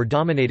millennium, were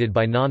dominated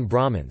by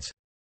non-Brahmins.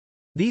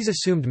 These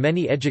assumed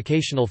many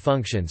educational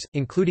functions,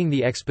 including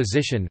the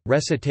exposition,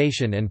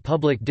 recitation and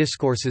public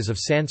discourses of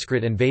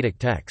Sanskrit and Vedic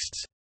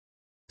texts.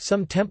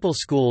 Some temple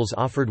schools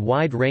offered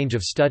wide range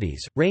of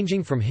studies,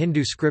 ranging from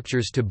Hindu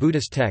scriptures to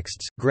Buddhist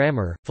texts,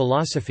 grammar,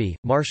 philosophy,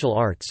 martial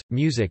arts,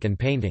 music and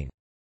painting.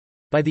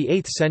 By the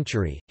 8th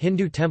century,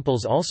 Hindu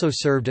temples also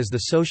served as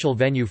the social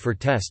venue for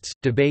tests,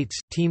 debates,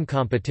 team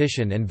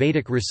competition and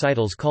Vedic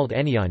recitals called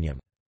Eniyanyam.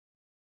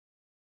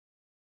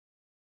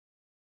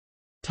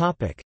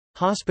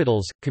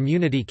 Hospitals,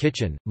 community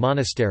kitchen,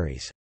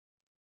 monasteries.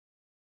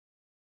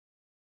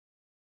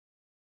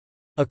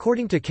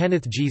 According to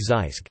Kenneth G.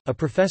 Zeisk, a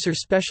professor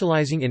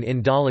specializing in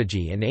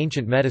Indology and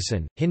ancient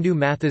medicine, Hindu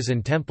mathas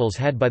and temples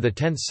had by the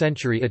 10th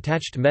century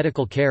attached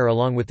medical care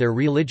along with their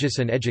religious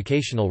and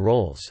educational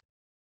roles.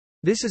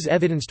 This is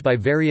evidenced by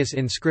various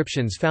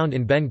inscriptions found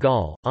in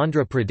Bengal,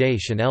 Andhra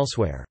Pradesh and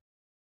elsewhere.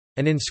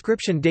 An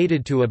inscription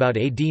dated to about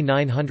AD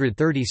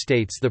 930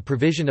 states the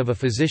provision of a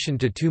physician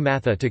to two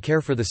matha to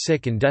care for the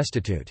sick and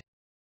destitute.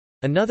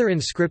 Another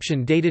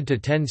inscription dated to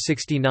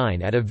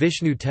 1069 at a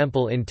Vishnu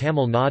temple in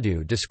Tamil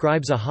Nadu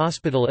describes a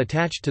hospital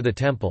attached to the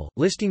temple,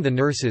 listing the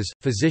nurses,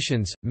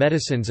 physicians,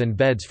 medicines and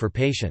beds for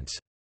patients.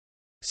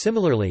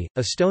 Similarly,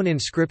 a stone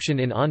inscription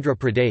in Andhra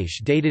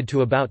Pradesh dated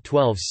to about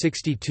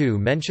 1262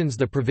 mentions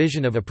the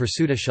provision of a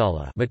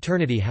prasutashala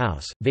maternity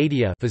house,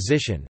 vaidya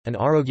physician, an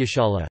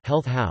arogyashala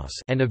health house,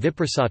 and a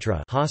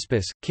viprasatra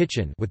hospice,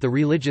 kitchen with the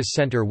religious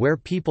center where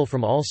people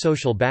from all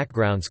social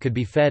backgrounds could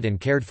be fed and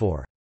cared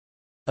for.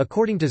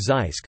 According to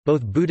Zeisk,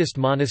 both Buddhist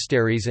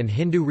monasteries and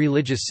Hindu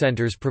religious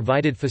centers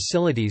provided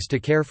facilities to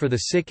care for the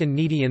sick and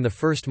needy in the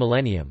first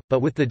millennium,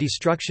 but with the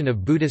destruction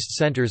of Buddhist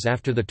centers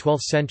after the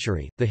 12th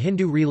century, the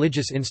Hindu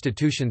religious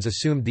institutions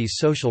assumed these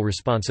social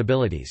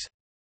responsibilities.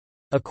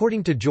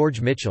 According to George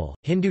Mitchell,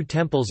 Hindu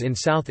temples in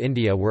South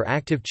India were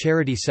active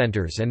charity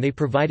centers and they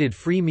provided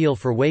free meal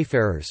for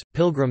wayfarers,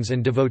 pilgrims,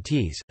 and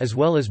devotees, as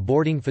well as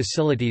boarding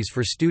facilities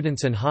for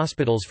students and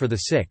hospitals for the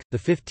sick. The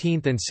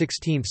 15th and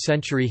 16th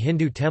century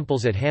Hindu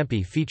temples at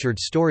Hampi featured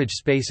storage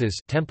spaces,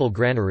 temple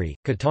granary,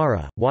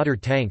 katara, water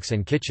tanks,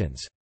 and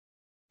kitchens.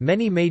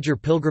 Many major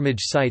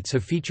pilgrimage sites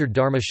have featured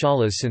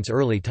dharmashalas since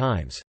early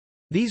times.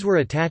 These were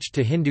attached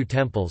to Hindu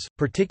temples,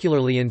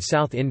 particularly in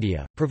South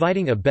India,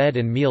 providing a bed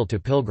and meal to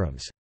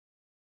pilgrims.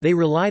 They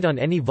relied on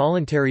any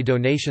voluntary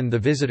donation the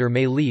visitor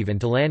may leave and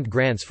to land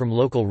grants from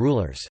local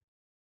rulers.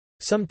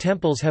 Some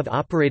temples have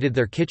operated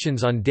their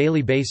kitchens on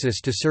daily basis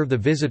to serve the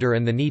visitor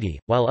and the needy,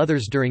 while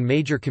others during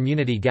major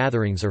community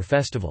gatherings or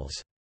festivals.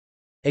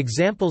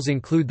 Examples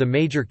include the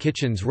major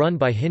kitchens run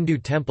by Hindu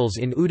temples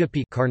in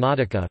Udupi,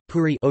 Karnataka,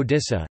 Puri,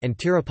 Odisha, and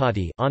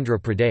Tirupati, Andhra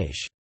Pradesh.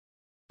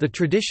 The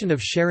tradition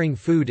of sharing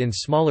food in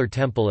smaller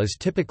temple is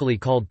typically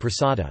called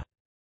prasada.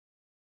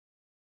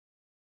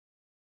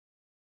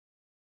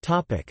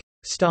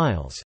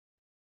 Styles.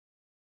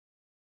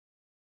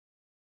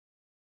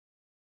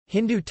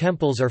 Hindu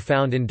temples are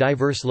found in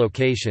diverse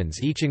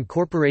locations, each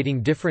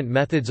incorporating different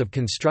methods of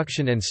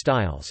construction and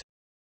styles.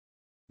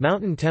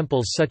 Mountain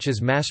temples such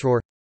as Masroor,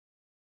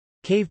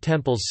 cave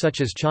temples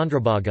such as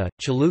Chandrabhaga,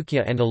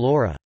 Chalukya and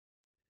Ellora,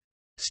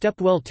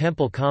 stepwell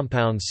temple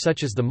compounds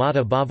such as the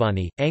Mata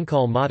Bhavani,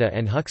 Ankal Mata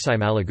and Huksai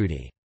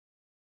Malagudi.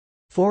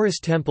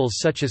 Forest temples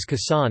such as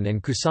Kasan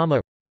and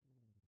Kusama.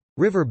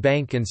 River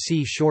bank and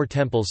sea shore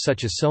temples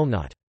such as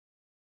Somnath.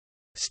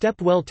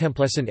 Steppe well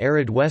temples in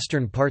arid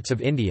western parts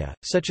of India,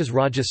 such as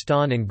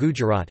Rajasthan and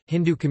Gujarat,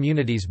 Hindu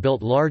communities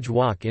built large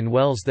walk-in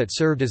wells that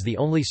served as the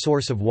only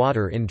source of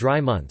water in dry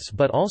months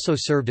but also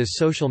served as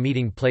social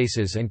meeting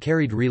places and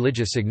carried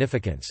religious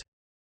significance.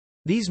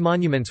 These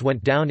monuments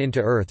went down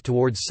into earth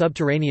towards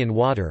subterranean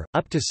water,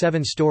 up to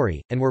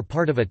 7-story, and were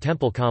part of a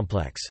temple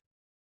complex.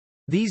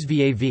 These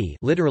vav,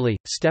 literally,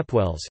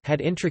 stepwells,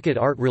 had intricate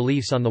art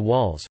reliefs on the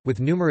walls, with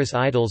numerous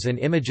idols and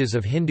images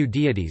of Hindu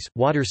deities,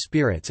 water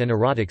spirits and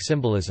erotic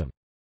symbolism.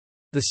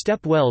 The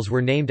step wells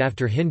were named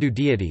after Hindu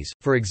deities,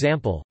 for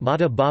example,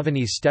 Mata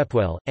Bhavani's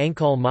stepwell,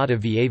 Ankal Mata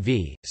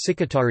Vav,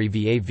 Sikatari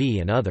Vav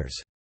and others.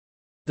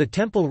 The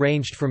temple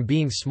ranged from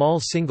being small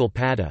single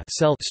pada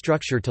cell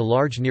structure to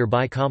large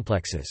nearby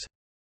complexes.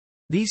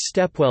 These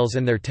stepwells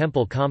and their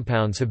temple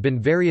compounds have been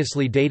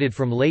variously dated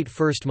from late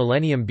 1st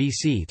millennium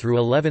BC through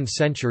 11th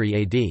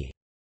century AD.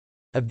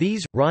 Of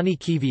these, Rani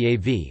Ki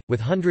Vav, with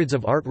hundreds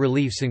of art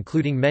reliefs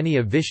including many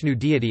of Vishnu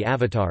deity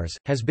avatars,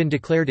 has been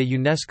declared a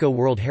UNESCO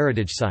World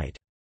Heritage Site.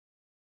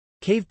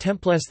 Cave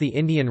temples. The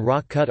Indian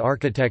rock-cut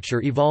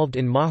architecture evolved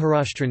in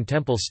Maharashtran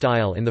temple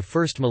style in the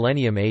 1st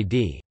millennium AD.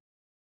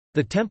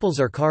 The temples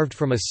are carved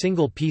from a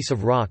single piece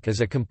of rock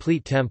as a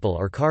complete temple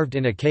or carved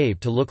in a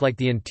cave to look like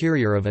the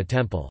interior of a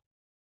temple.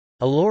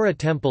 Ellora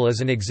Temple is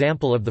an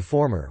example of the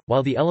former,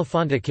 while the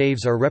Elephanta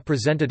Caves are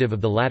representative of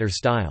the latter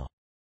style.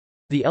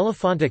 The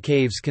Elephanta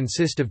Caves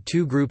consist of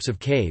two groups of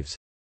caves.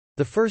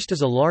 The first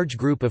is a large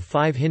group of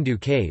 5 Hindu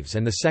caves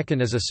and the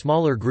second is a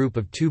smaller group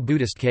of 2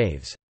 Buddhist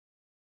caves.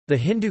 The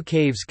Hindu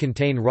caves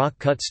contain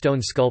rock-cut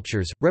stone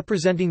sculptures,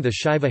 representing the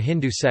Shaiva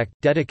Hindu sect,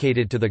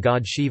 dedicated to the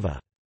god Shiva.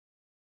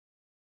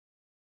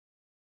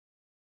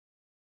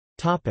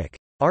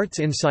 Arts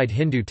inside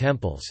Hindu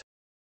temples.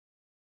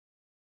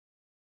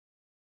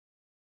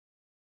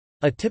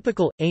 A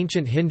typical,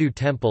 ancient Hindu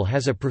temple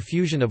has a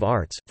profusion of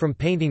arts, from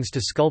paintings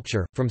to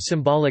sculpture, from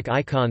symbolic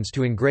icons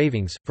to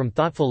engravings, from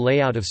thoughtful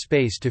layout of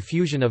space to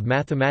fusion of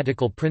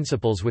mathematical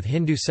principles with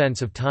Hindu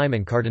sense of time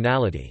and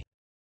cardinality.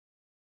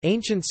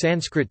 Ancient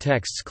Sanskrit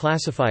texts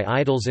classify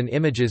idols and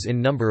images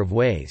in number of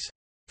ways.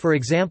 For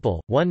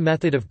example, one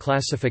method of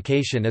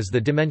classification is the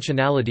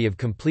dimensionality of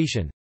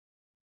completion.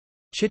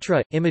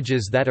 Chitra –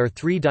 images that are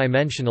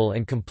three-dimensional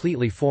and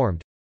completely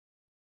formed.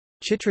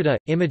 Chitrata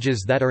 –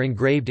 images that are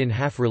engraved in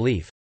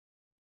half-relief.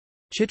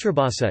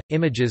 Chitrabhasa –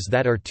 images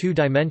that are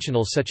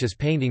two-dimensional such as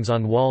paintings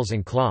on walls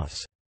and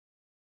cloths.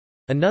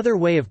 Another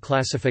way of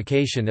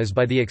classification is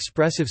by the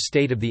expressive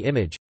state of the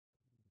image.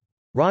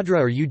 Raudra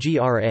or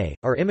Ugra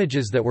are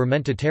images that were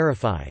meant to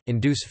terrify,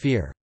 induce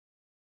fear.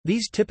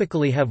 These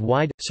typically have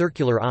wide,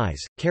 circular eyes,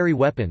 carry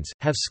weapons,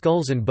 have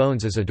skulls and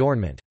bones as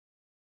adornment.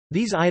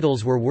 These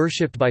idols were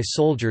worshipped by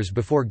soldiers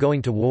before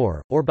going to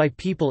war, or by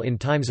people in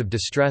times of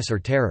distress or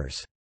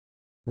terrors.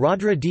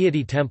 Raudra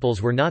deity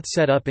temples were not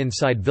set up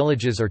inside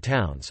villages or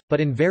towns, but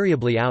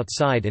invariably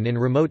outside and in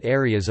remote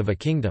areas of a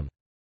kingdom.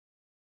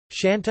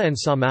 Shanta and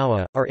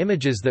Samawa are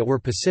images that were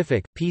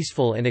pacific,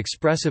 peaceful and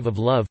expressive of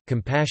love,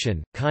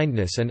 compassion,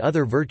 kindness and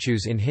other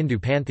virtues in Hindu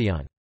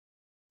pantheon.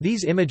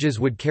 These images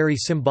would carry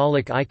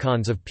symbolic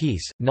icons of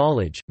peace,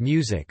 knowledge,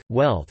 music,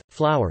 wealth,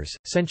 flowers,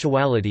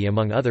 sensuality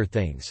among other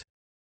things.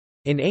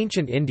 In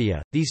ancient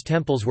India, these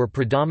temples were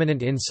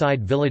predominant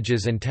inside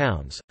villages and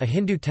towns. A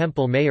Hindu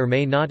temple may or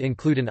may not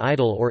include an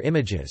idol or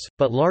images,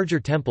 but larger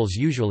temples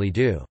usually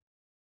do.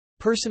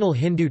 Personal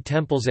Hindu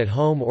temples at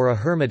home or a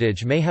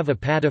hermitage may have a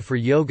pada for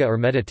yoga or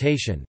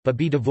meditation, but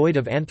be devoid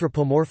of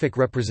anthropomorphic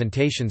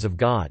representations of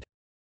God.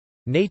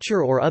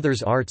 Nature or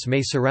others' arts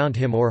may surround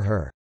him or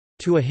her.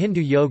 To a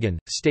Hindu yogin,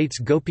 states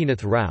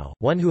Gopinath Rao,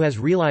 one who has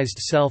realized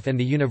self and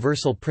the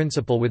universal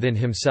principle within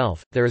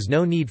himself, there is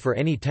no need for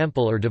any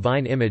temple or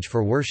divine image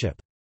for worship.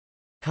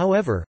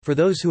 However, for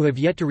those who have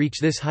yet to reach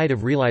this height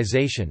of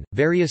realization,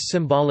 various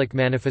symbolic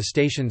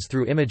manifestations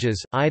through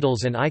images,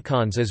 idols and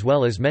icons as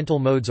well as mental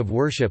modes of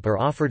worship are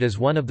offered as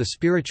one of the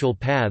spiritual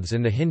paths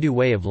in the Hindu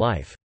way of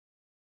life.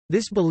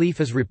 This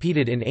belief is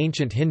repeated in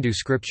ancient Hindu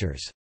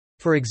scriptures.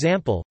 For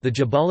example, the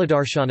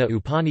Jabaladarshana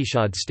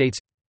Upanishad states,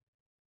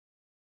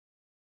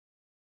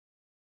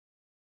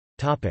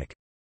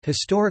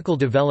 Historical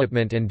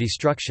development and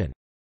destruction.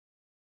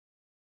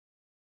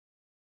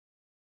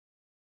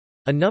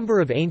 A number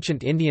of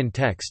ancient Indian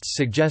texts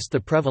suggest the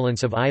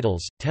prevalence of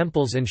idols,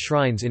 temples and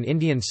shrines in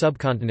Indian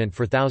subcontinent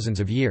for thousands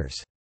of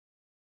years.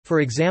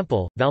 For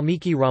example,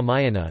 Valmiki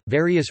Ramayana,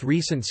 various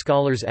recent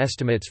scholars'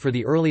 estimates for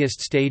the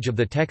earliest stage of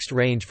the text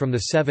range from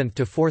the 7th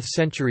to 4th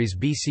centuries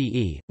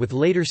BCE, with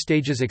later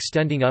stages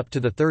extending up to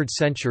the 3rd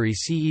century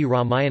CE.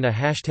 Ramayana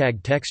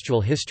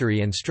 #textual history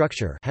and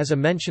structure has a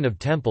mention of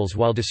temples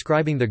while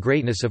describing the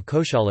greatness of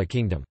Koshala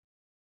kingdom.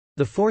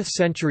 The 4th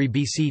century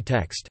BC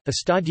text,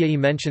 Astadhyayi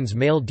mentions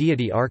male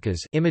deity arkas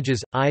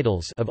images,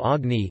 idols of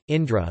Agni,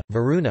 Indra,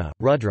 Varuna,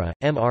 Rudra,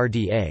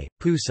 Mrda,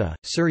 Pusa,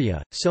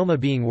 Surya, Soma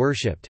being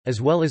worshipped,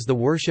 as well as the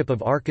worship of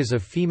arkas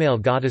of female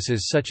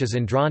goddesses such as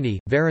Indrani,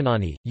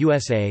 Varanani,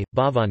 Usa,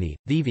 Bhavani,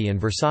 Devi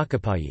and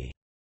Versakapayi.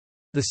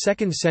 The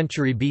 2nd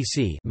century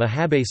BC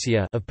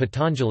Mahabhasya of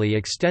Patanjali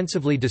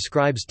extensively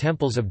describes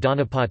temples of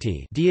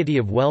Dhanapati, deity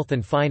of wealth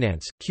and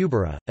finance,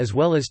 Kubera, as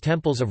well as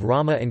temples of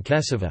Rama and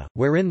Kesava,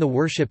 wherein the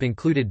worship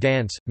included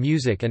dance,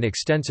 music and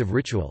extensive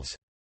rituals.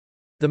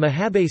 The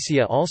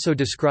Mahabhasya also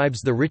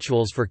describes the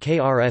rituals for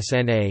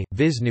Krsna,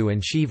 Vishnu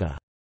and Shiva.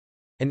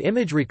 An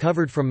image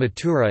recovered from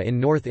Mathura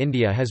in North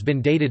India has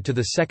been dated to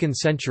the 2nd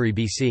century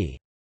BC.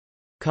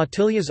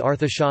 Kautilya's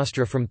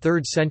Arthashastra from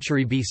 3rd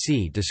century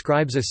BC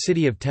describes a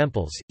city of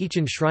temples, each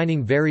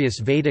enshrining various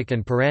Vedic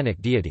and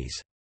Puranic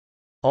deities.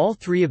 All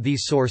three of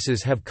these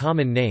sources have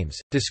common names,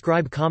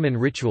 describe common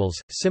rituals,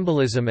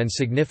 symbolism and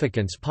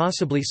significance,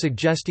 possibly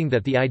suggesting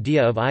that the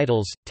idea of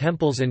idols,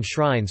 temples and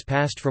shrines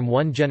passed from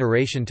one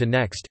generation to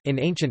next, in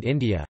ancient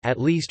India,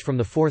 at least from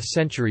the 4th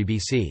century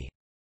BC.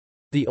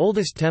 The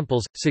oldest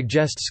temples,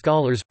 suggest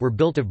scholars, were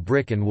built of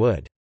brick and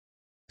wood.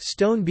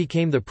 Stone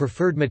became the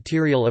preferred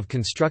material of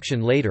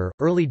construction later.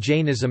 Early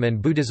Jainism and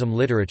Buddhism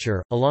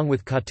literature, along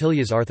with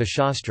Kautilya's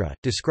Arthashastra,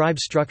 describe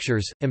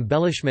structures,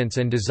 embellishments,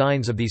 and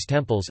designs of these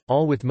temples,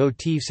 all with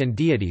motifs and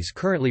deities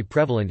currently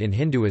prevalent in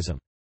Hinduism.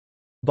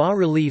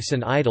 Bas-reliefs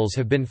and idols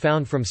have been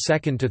found from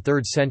 2nd to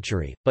 3rd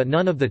century, but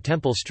none of the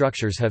temple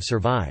structures have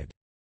survived.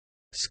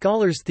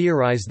 Scholars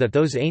theorize that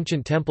those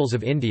ancient temples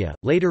of India,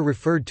 later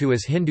referred to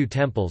as Hindu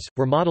temples,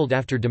 were modelled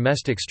after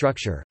domestic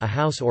structure, a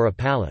house or a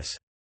palace.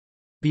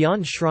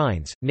 Beyond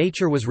shrines,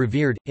 nature was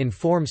revered, in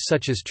forms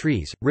such as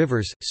trees,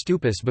 rivers,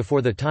 stupas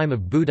before the time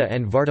of Buddha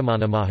and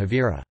Vardhamana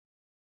Mahavira.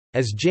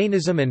 As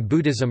Jainism and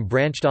Buddhism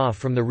branched off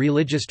from the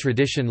religious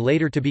tradition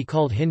later to be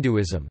called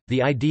Hinduism,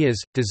 the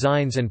ideas,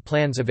 designs and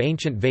plans of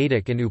ancient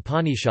Vedic and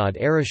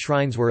Upanishad-era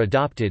shrines were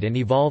adopted and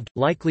evolved,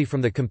 likely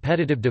from the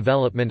competitive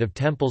development of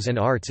temples and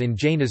arts in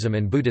Jainism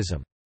and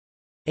Buddhism.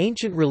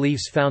 Ancient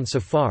reliefs found so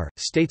far,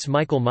 states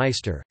Michael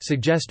Meister,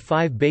 suggest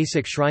 5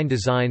 basic shrine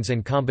designs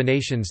and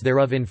combinations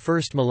thereof in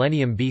 1st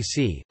millennium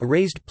BC, a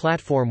raised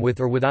platform with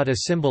or without a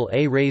symbol,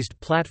 a raised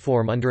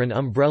platform under an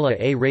umbrella,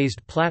 a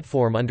raised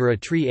platform under a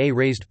tree, a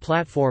raised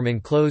platform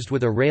enclosed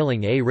with a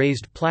railing, a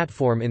raised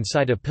platform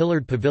inside a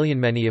pillared pavilion.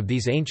 Many of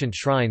these ancient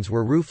shrines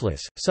were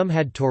roofless, some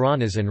had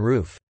toranas and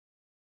roof.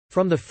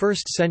 From the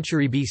 1st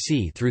century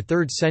BC through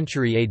 3rd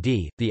century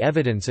AD, the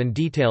evidence and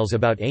details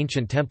about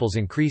ancient temples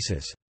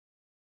increases.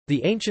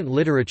 The ancient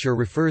literature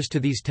refers to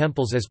these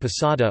temples as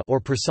Pasada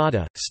or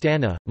Prasada,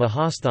 Stana,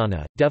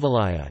 Mahasthana,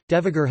 Devalaya,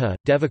 Devagurha,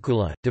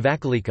 Devakula,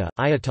 Devakalika,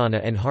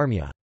 Ayatana and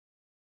Harmya.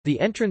 The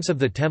entrance of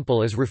the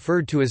temple is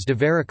referred to as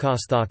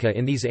Devarakasthaka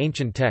in these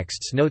ancient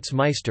texts, notes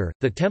Meister.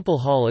 The temple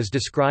hall is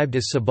described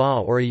as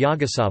Sabha or a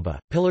Yagasabha,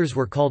 pillars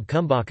were called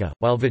Kumbhaka,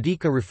 while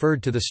Vedika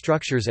referred to the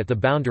structures at the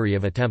boundary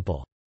of a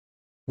temple.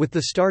 With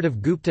the start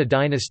of Gupta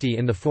dynasty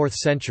in the 4th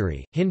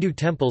century, Hindu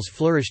temples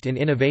flourished in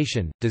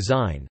innovation,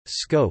 design,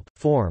 scope,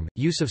 form,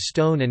 use of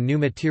stone and new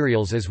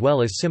materials as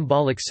well as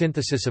symbolic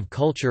synthesis of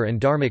culture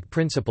and dharmic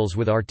principles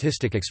with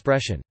artistic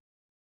expression.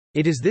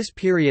 It is this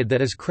period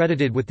that is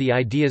credited with the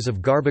ideas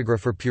of Garbhagriha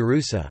for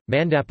Purusa,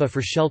 Mandapa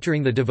for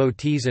sheltering the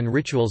devotees and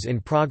rituals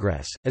in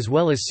progress, as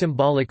well as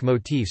symbolic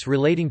motifs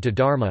relating to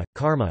dharma,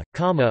 karma,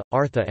 kama,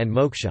 artha and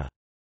moksha.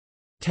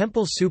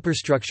 Temple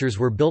superstructures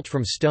were built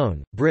from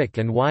stone, brick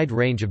and wide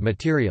range of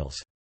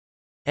materials.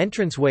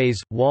 Entranceways,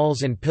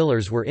 walls and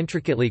pillars were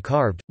intricately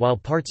carved, while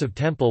parts of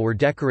temple were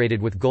decorated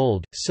with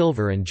gold,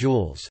 silver and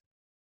jewels.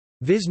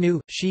 Vishnu,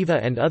 Shiva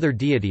and other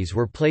deities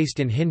were placed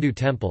in Hindu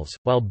temples,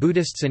 while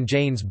Buddhists and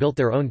Jains built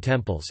their own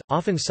temples,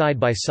 often side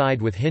by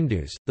side with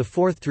Hindus. The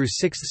 4th through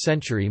 6th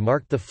century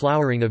marked the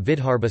flowering of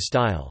Vidarbha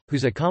style,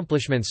 whose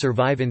accomplishments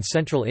survive in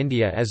central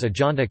India as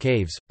Ajanta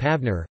caves,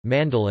 Pavnar,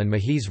 Mandal and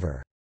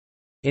Mahesvar.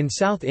 In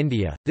South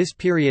India, this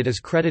period is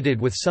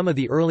credited with some of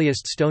the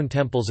earliest stone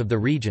temples of the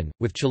region,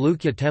 with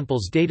Chalukya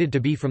temples dated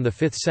to be from the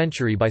 5th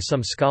century by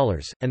some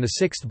scholars, and the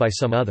 6th by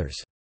some others.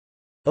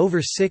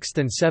 Over 6th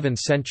and 7th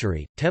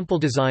century, temple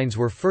designs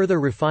were further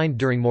refined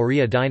during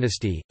Maurya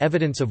dynasty,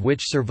 evidence of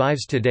which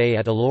survives today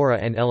at Ellora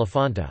and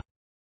Elephanta.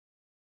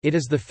 It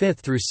is the 5th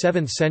through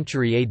 7th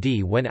century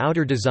AD when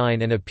outer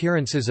design and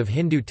appearances of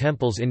Hindu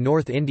temples in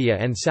North India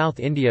and South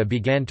India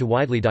began to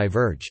widely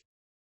diverge.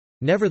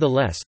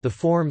 Nevertheless, the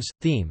forms,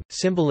 theme,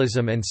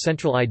 symbolism and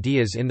central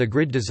ideas in the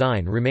grid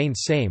design remained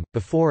same,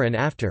 before and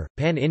after,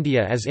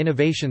 Pan-India as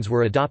innovations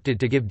were adopted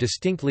to give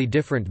distinctly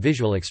different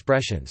visual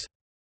expressions.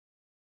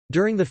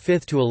 During the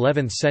 5th to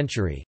 11th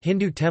century,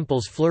 Hindu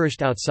temples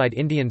flourished outside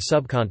Indian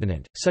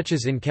subcontinent, such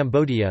as in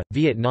Cambodia,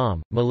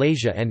 Vietnam,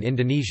 Malaysia and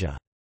Indonesia.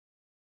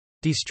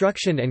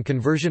 Destruction and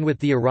conversion. With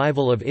the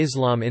arrival of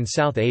Islam in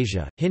South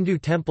Asia, Hindu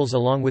temples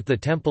along with the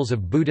temples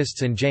of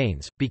Buddhists and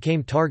Jains,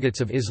 became targets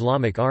of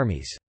Islamic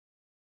armies.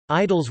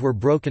 Idols were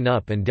broken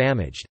up and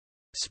damaged.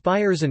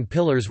 Spires and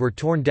pillars were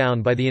torn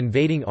down by the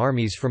invading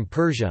armies from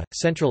Persia,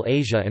 Central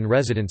Asia and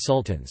resident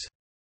sultans.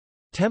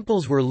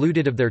 Temples were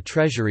looted of their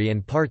treasury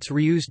and parts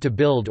reused to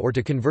build or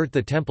to convert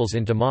the temples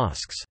into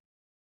mosques.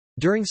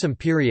 During some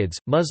periods,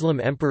 Muslim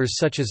emperors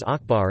such as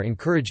Akbar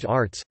encouraged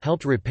arts,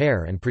 helped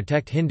repair and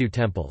protect Hindu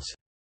temples.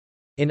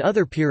 In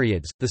other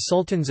periods, the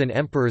sultans and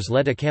emperors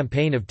led a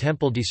campaign of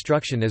temple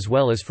destruction as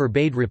well as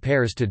forbade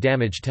repairs to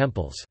damaged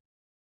temples.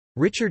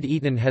 Richard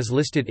Eaton has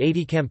listed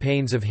 80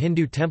 campaigns of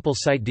Hindu temple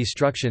site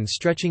destruction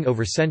stretching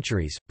over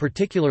centuries,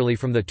 particularly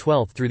from the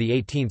 12th through the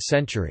 18th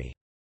century.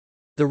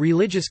 The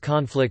religious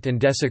conflict and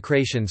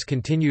desecrations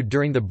continued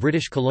during the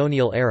British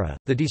colonial era.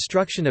 The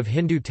destruction of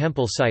Hindu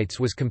temple sites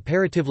was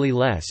comparatively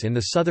less in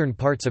the southern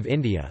parts of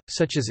India,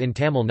 such as in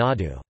Tamil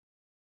Nadu.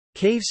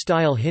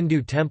 Cave-style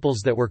Hindu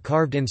temples that were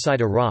carved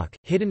inside a rock,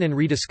 hidden and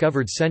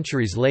rediscovered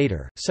centuries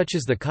later, such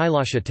as the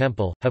Kailasha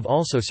temple, have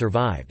also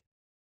survived.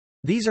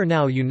 These are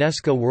now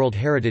UNESCO World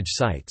Heritage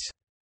Sites.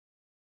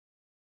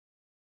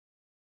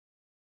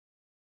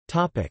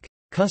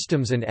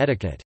 Customs and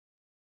etiquette.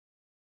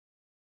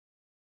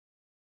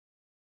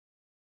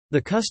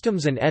 The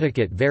customs and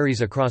etiquette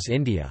varies across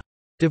India.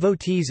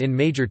 Devotees in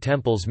major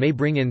temples may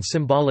bring in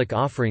symbolic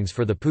offerings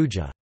for the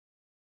puja.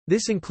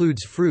 This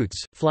includes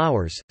fruits,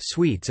 flowers,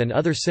 sweets and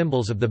other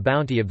symbols of the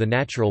bounty of the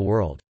natural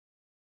world.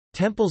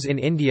 Temples in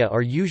India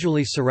are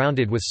usually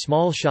surrounded with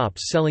small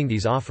shops selling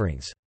these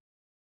offerings.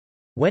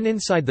 When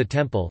inside the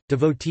temple,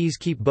 devotees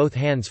keep both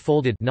hands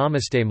folded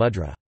Namaste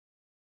mudra.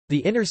 The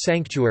inner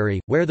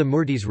sanctuary, where the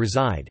murtis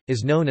reside,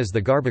 is known as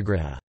the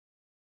Garbhagriha.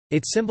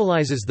 It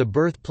symbolizes the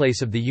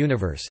birthplace of the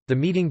universe, the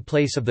meeting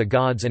place of the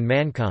gods and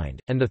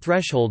mankind, and the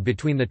threshold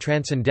between the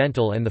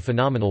transcendental and the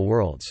phenomenal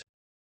worlds.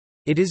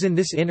 It is in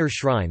this inner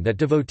shrine that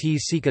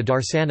devotees seek a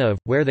darsana of,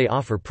 where they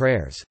offer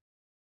prayers.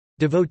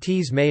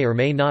 Devotees may or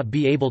may not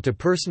be able to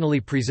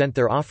personally present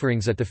their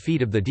offerings at the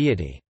feet of the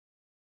deity.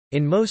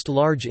 In most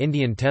large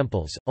Indian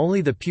temples, only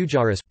the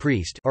pujaris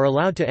priest are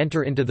allowed to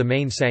enter into the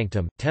main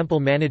sanctum. Temple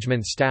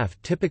management staff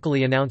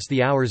typically announce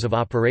the hours of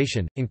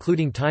operation,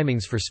 including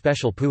timings for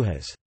special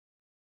pujas.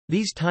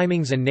 These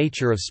timings and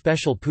nature of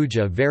special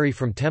puja vary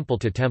from temple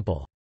to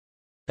temple.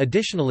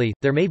 Additionally,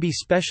 there may be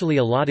specially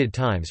allotted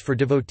times for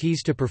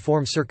devotees to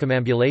perform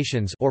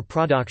circumambulations or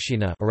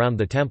pradakshina around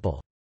the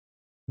temple.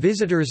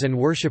 Visitors and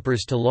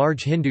worshippers to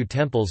large Hindu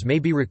temples may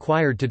be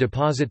required to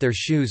deposit their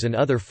shoes and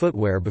other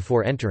footwear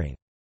before entering.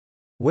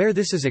 Where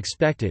this is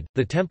expected,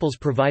 the temples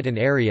provide an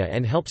area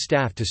and help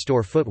staff to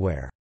store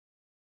footwear.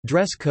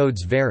 Dress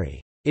codes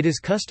vary. It is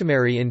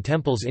customary in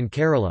temples in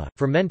Kerala,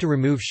 for men to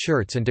remove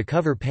shirts and to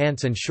cover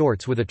pants and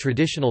shorts with a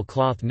traditional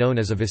cloth known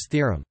as a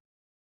visthiram.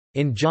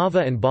 In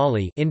Java and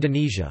Bali,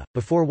 Indonesia,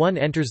 before one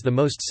enters the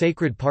most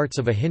sacred parts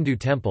of a Hindu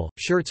temple,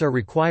 shirts are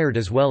required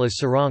as well as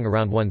sarong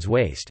around one's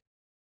waist.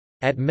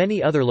 At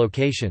many other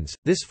locations,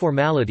 this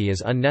formality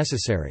is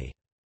unnecessary.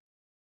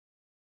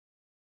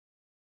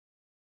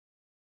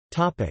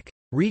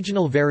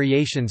 Regional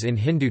variations in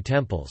Hindu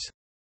temples.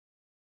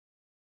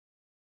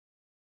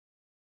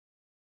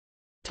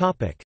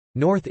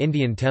 North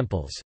Indian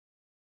temples.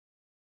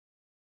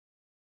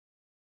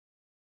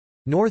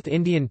 North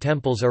Indian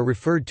temples are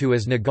referred to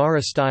as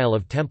Nagara style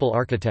of temple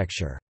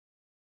architecture.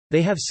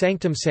 They have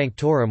sanctum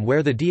sanctorum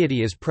where the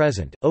deity is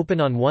present,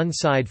 open on one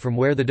side from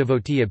where the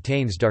devotee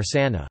obtains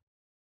darsana.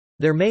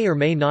 There may or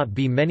may not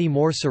be many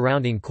more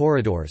surrounding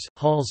corridors,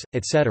 halls,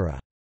 etc.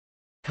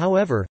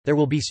 However, there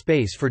will be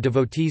space for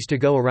devotees to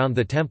go around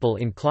the temple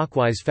in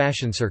clockwise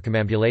fashion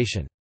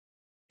circumambulation.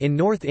 In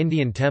North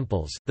Indian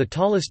temples, the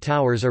tallest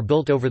towers are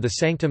built over the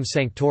sanctum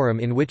sanctorum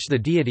in which the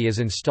deity is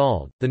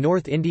installed. The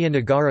North India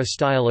Nagara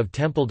style of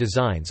temple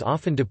designs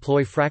often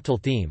deploy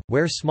fractal theme,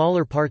 where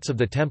smaller parts of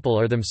the temple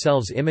are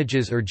themselves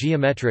images or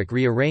geometric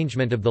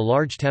rearrangement of the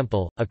large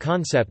temple, a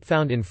concept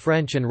found in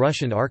French and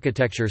Russian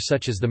architecture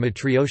such as the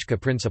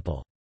Matryoshka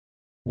principle.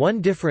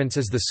 One difference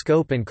is the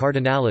scope and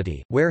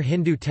cardinality, where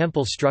Hindu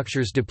temple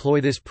structures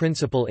deploy this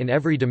principle in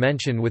every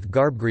dimension with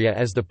Garbhagriha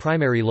as the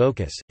primary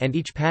locus, and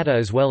each pada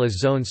as well as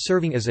zones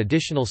serving as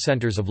additional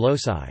centers of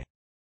loci.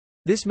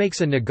 This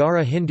makes a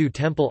Nagara Hindu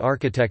temple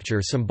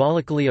architecture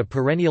symbolically a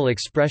perennial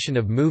expression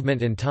of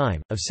movement and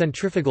time, of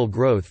centrifugal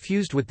growth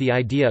fused with the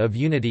idea of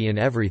unity in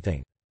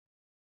everything.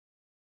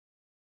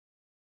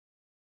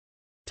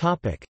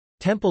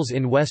 Temples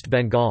in West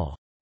Bengal.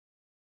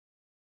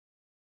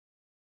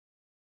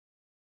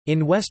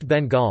 In West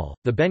Bengal,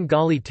 the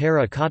Bengali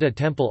terra-cotta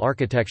temple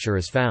architecture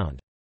is found.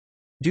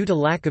 Due to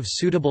lack of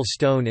suitable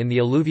stone in the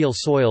alluvial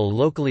soil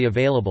locally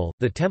available,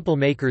 the temple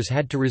makers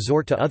had to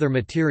resort to other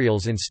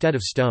materials instead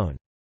of stone.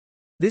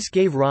 This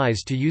gave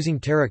rise to using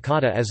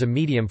terracotta as a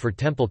medium for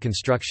temple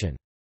construction.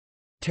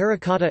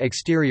 Terracotta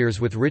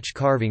exteriors with rich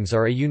carvings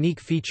are a unique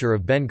feature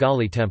of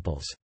Bengali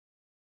temples.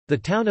 The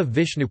town of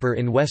Vishnupur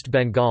in West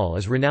Bengal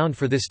is renowned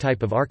for this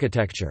type of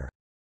architecture.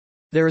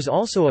 There is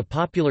also a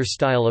popular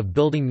style of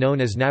building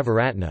known as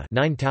Navaratna,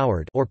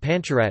 nine-towered, or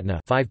Pancharatna,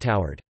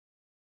 five-towered.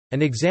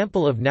 An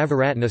example of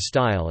Navaratna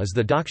style is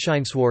the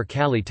Dakshineswar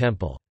Kali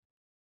temple.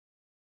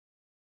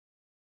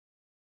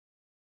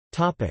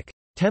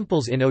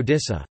 Temples in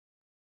Odisha.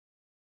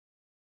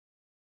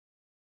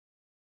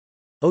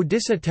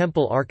 Odisha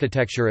temple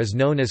architecture is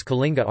known as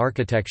Kalinga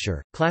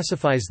architecture,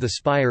 classifies the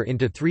spire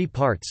into three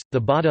parts,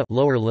 the Bada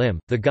lower limb,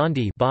 the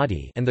Gandhi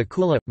body, and the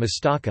Kula,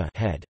 mastaka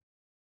head.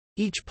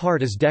 Each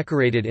part is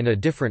decorated in a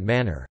different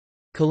manner.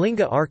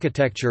 Kalinga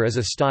architecture is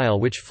a style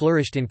which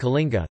flourished in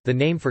Kalinga, the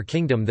name for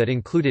kingdom that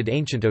included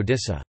ancient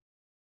Odisha.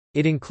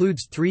 It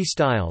includes three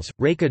styles,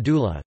 Reka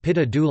Dula,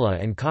 Pitta Dula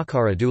and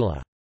Kakara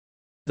Dula.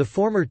 The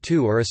former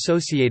two are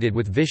associated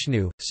with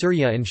Vishnu,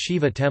 Surya and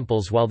Shiva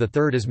temples, while the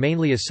third is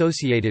mainly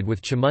associated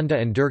with Chamunda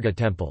and Durga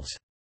temples.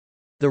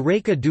 The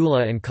Reka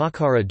Dula and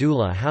Kakara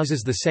Dula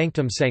houses the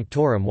sanctum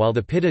sanctorum, while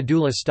the Pitta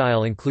Dula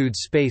style includes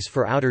space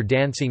for outer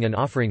dancing and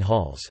offering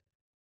halls.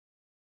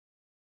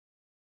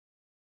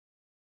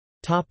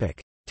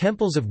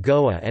 Temples of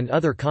Goa and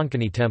other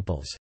Konkani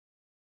temples.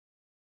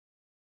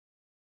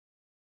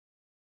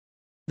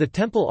 The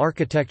temple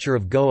architecture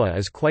of Goa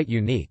is quite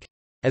unique.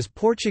 As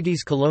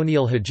Portuguese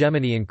colonial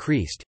hegemony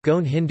increased,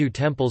 Goan Hindu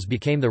temples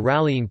became the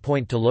rallying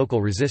point to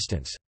local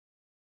resistance.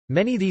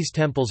 Many of these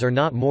temples are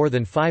not more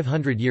than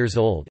 500 years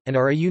old, and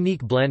are a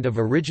unique blend of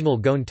original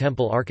Goan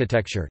temple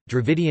architecture,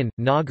 Dravidian,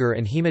 Nagar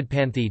and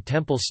Hemadpanthi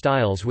temple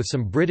styles with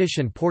some British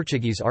and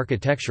Portuguese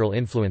architectural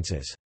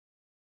influences.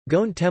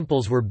 Goan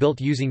temples were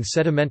built using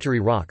sedimentary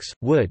rocks,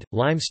 wood,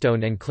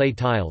 limestone and clay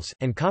tiles,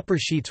 and copper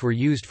sheets were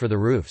used for the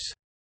roofs.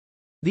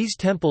 These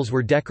temples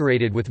were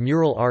decorated with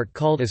mural art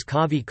called as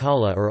kavi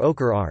kala or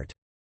ochre art.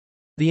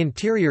 The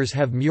interiors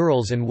have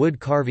murals and wood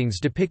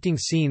carvings depicting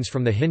scenes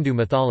from the Hindu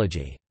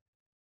mythology.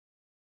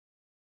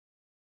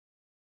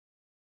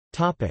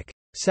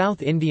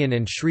 South Indian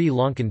and Sri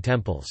Lankan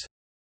temples.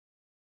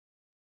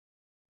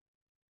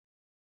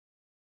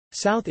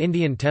 South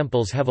Indian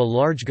temples have a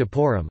large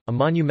gopuram, a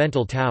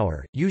monumental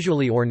tower,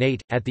 usually ornate,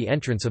 at the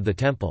entrance of the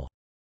temple.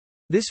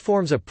 This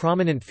forms a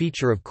prominent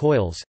feature of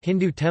koils,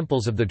 Hindu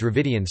temples of the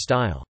Dravidian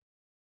style.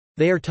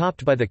 They are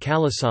topped by the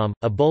kalasam,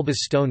 a bulbous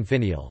stone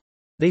finial.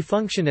 They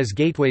function as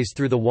gateways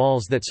through the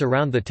walls that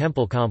surround the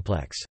temple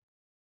complex.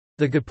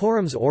 The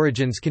gopuram's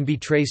origins can be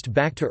traced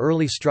back to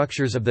early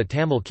structures of the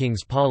Tamil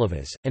kings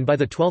Pallavas, and by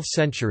the 12th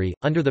century,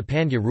 under the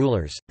Pandya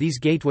rulers, these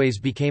gateways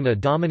became a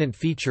dominant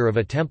feature of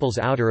a temple's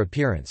outer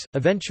appearance,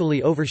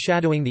 eventually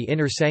overshadowing the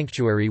inner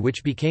sanctuary,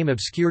 which became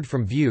obscured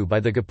from view by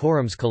the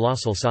gopuram's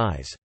colossal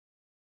size.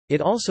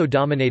 It also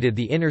dominated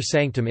the inner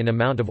sanctum in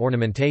amount of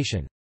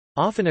ornamentation.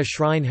 Often a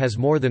shrine has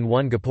more than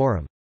one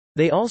gopuram.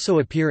 They also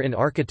appear in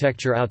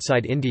architecture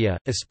outside India,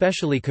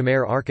 especially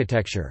Khmer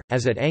architecture,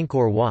 as at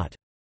Angkor Wat.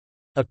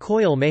 A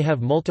koil may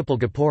have multiple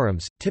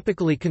gopurams,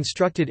 typically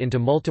constructed into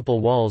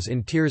multiple walls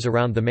in tiers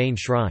around the main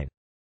shrine.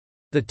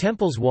 The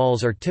temple's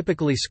walls are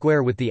typically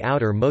square, with the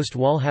outer-most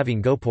wall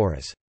having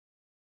gopuras.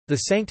 The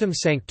sanctum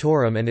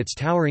sanctorum and its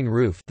towering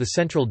roof, the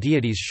central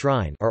deity's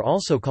shrine, are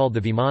also called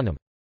the Vimanam.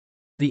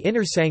 The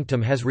inner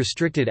sanctum has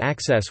restricted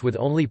access, with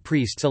only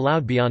priests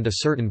allowed beyond a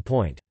certain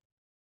point.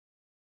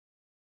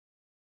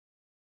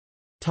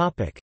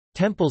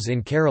 Temples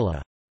in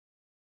Kerala.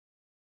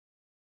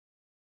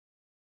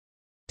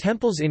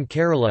 Temples in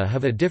Kerala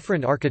have a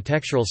different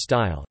architectural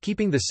style,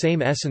 keeping the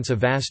same essence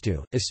of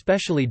Vastu,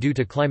 especially due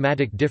to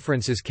climatic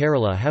differences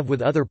Kerala have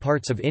with other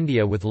parts of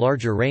India with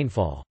larger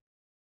rainfall.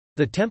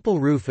 The temple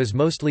roof is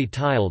mostly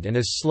tiled and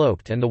is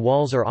sloped, and the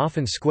walls are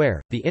often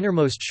square, the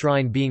innermost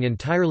shrine being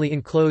entirely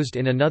enclosed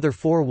in another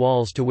four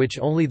walls to which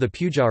only the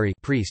pujari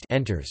priest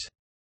enters.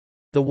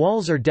 The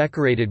walls are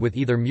decorated with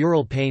either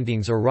mural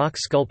paintings or rock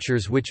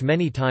sculptures, which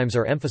many times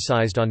are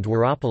emphasized on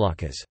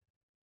dwarapalakas.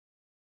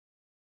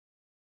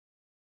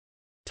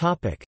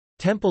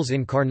 Temples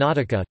in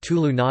Karnataka,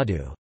 Tulu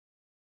Nadu.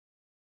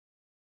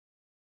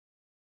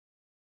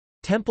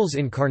 Temples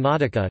in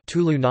Karnataka,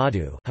 Tulu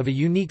Nadu have a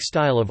unique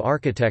style of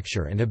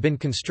architecture and have been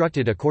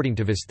constructed according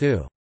to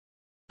Vastu.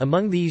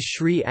 Among these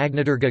Sri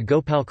Agnadurga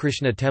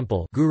Gopalkrishna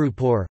Temple,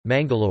 Gurupur,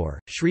 Mangalore;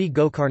 Sri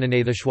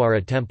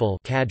Gokarnanatheshwara Temple,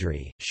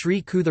 Kadri;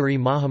 Sri Kuthari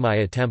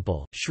Mahamaya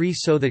Temple; Sri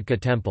Sodhadka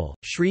Temple;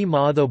 Sri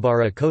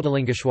Mahadobara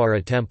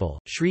Kotalingeshwara Temple;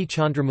 Sri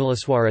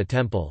Chandramulaswara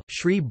Temple;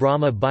 Sri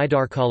Brahma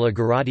Baidarkala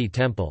Garadi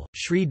Temple;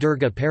 Sri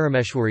Durga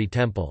Parameshwari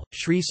Temple;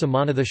 Sri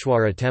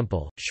Samanatheshwara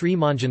Temple; Sri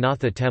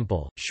Manjanatha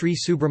Temple; Sri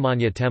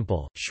Subramanya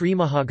Temple; Sri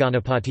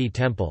Mahaganapati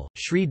Temple;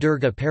 Sri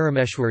Durga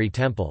Parameshwari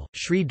Temple;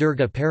 Sri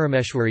Durga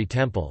Parameshwari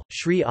Temple;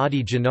 Sri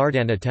Adi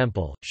Janardana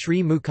Temple;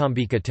 Sri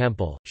Mukambika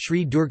Temple;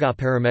 Sri Durga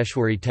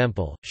Parameshwari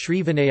Temple;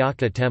 Sri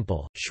Vinayaka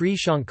Temple; Sri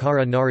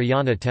Shankara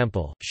Narayana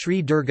Temple;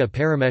 Sri Durga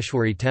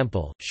Parameshwari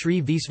Temple;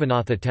 Sri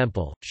Visvanatha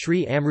Temple;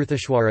 Sri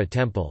Amrutheshwara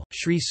Temple;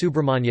 Sri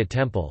Subramanya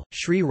Temple;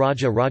 Sri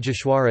Raja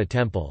Rajeshwara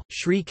Temple;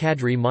 Sri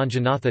Kadri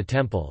Manjanatha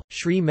Temple;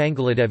 Sri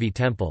Mangaladevi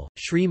Temple;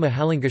 Sri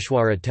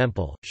Mahalingeshwara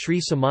Temple; Sri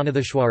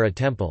Samanatheshwara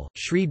Temple;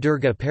 Sri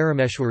Durga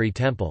Parameshwari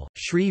Temple;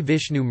 Sri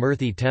Vishnu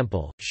Murthy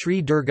Temple;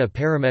 Sri Durga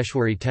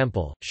Parameshwari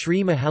Temple;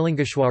 Sri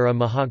Mahalingeshwara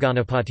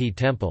Mahaganapati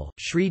Temple;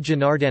 Sri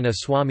Janardana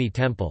Swami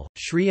Temple;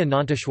 Sri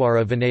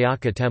Ananteshwara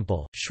Vinayaka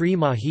Temple; Sri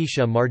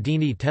Mahisha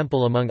Mardini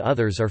Temple, among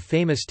others, are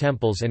famous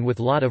temples and with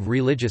lot of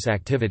religious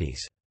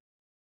activities.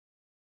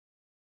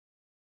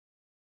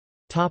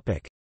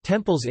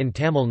 Temples in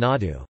Tamil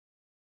Nadu.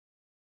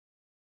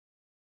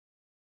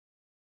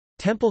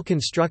 Temple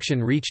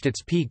construction reached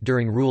its peak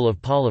during rule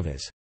of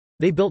Pallavas.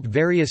 They built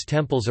various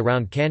temples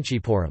around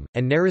Kanchipuram,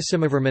 and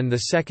Narasimhavarman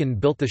II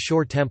built the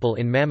Shore Temple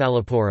in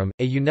Mamallapuram,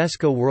 a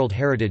UNESCO World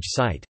Heritage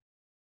Site.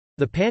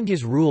 The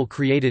Pandyas rule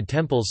created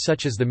temples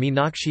such as the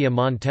Meenakshi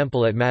Amman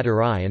temple at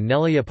Madurai and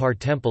Nelliyapar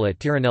temple at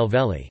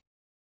Tirunelveli.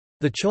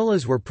 The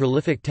Cholas were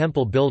prolific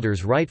temple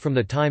builders right from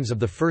the times of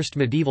the first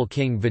medieval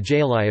king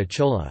Vijayalaya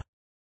Chola.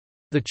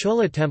 The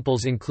Chola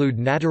temples include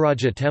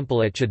Nataraja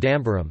temple at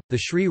Chidambaram, the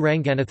Sri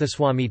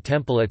Ranganathaswamy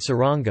temple at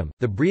Sarangam,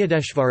 the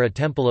Brihadeshvara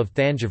temple of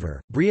Thanjavur,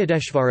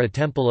 Brihadeshvara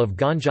temple of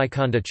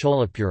Ganjaikonda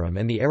Cholapuram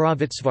and the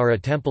Airavitsvara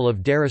temple of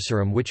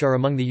Darasaram, which are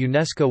among the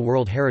UNESCO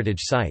World Heritage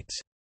Sites.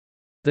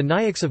 The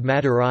Nayaks of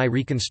Madurai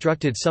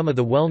reconstructed some of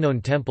the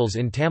well-known temples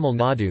in Tamil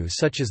Nadu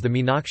such as the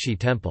Meenakshi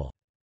temple.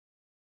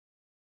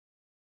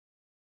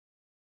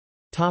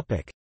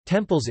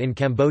 Temples in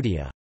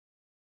Cambodia.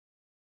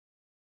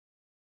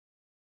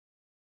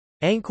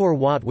 Angkor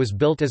Wat was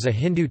built as a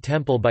Hindu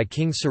temple by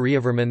King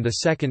Suryavarman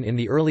II in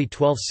the early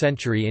 12th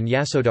century in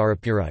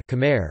Yasodarapura,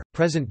 Khmer,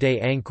 present-day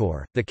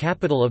Angkor, the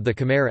capital of the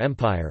Khmer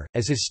Empire,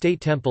 as his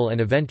state temple and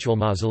eventual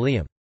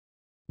mausoleum.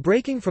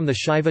 Breaking from the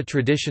Shaiva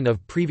tradition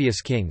of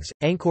previous kings,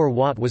 Angkor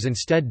Wat was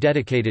instead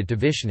dedicated to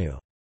Vishnu.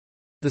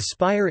 The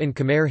spire in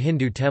Khmer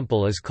Hindu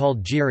temple is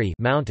called Giri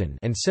mountain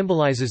and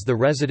symbolizes the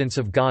residence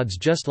of gods,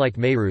 just like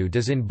Meru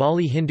does in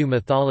Bali Hindu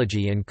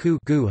mythology and Ku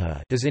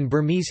Guha does in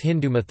Burmese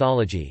Hindu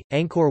mythology.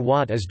 Angkor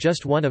Wat is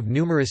just one of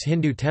numerous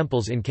Hindu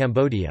temples in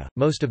Cambodia,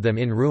 most of them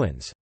in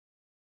ruins.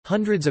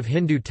 Hundreds of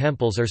Hindu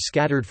temples are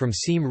scattered from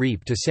Siem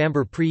Reap to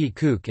Sambar Priyi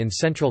Kuk in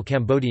central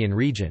Cambodian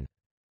region.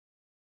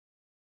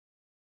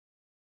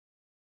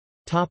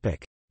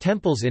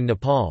 Temples in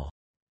Nepal.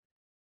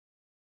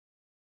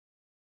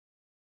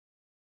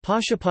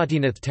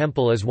 Pashupatinath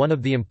Temple is one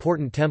of the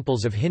important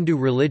temples of Hindu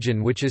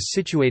religion which is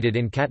situated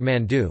in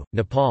Kathmandu,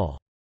 Nepal.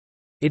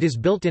 It is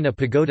built in a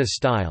pagoda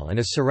style and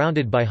is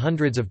surrounded by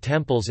hundreds of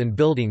temples and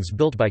buildings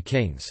built by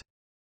kings.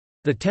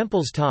 The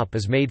temple's top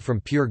is made from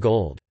pure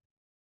gold.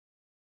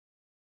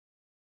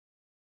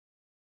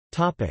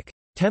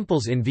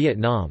 Temples in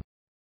Vietnam.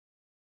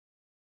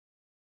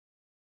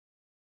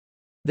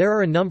 There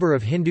are a number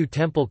of Hindu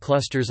temple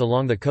clusters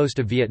along the coast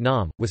of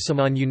Vietnam, with some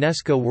on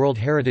UNESCO World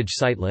Heritage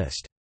Site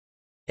list.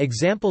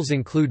 Examples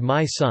include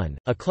Mai Son,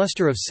 a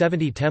cluster of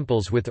 70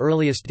 temples with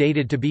earliest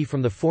dated to be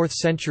from the 4th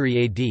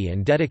century AD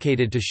and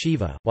dedicated to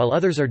Shiva, while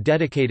others are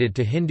dedicated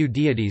to Hindu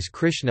deities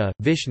Krishna,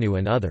 Vishnu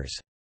and others.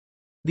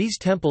 These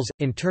temples,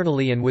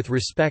 internally and with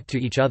respect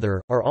to each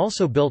other, are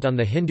also built on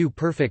the Hindu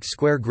perfect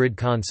square grid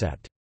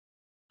concept.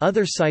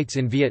 Other sites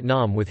in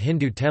Vietnam with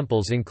Hindu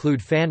temples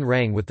include Phan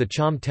Rang with the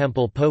Cham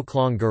Temple Po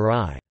Klong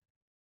Garai.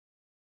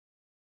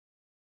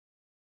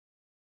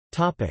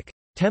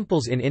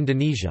 Temples in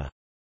Indonesia.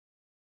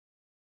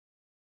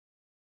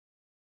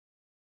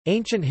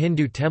 Ancient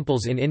Hindu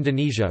temples in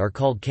Indonesia are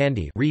called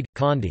candi, read,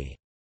 Kandi.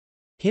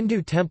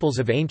 Hindu temples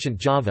of ancient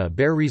Java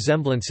bear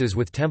resemblances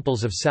with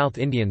temples of South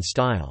Indian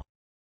style.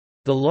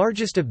 The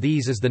largest of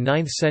these is the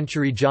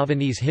 9th-century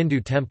Javanese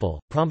Hindu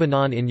temple,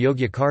 Prambanan in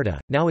Yogyakarta,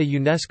 now a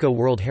UNESCO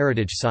World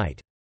Heritage Site.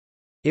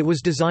 It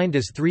was designed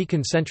as 3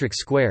 concentric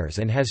squares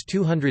and has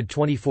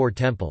 224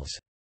 temples.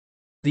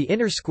 The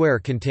inner square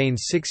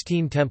contains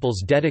 16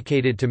 temples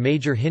dedicated to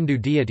major Hindu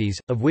deities,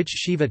 of which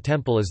Shiva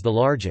temple is the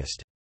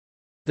largest.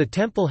 The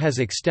temple has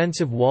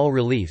extensive wall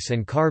reliefs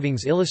and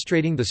carvings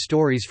illustrating the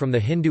stories from the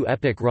Hindu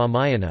epic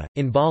Ramayana.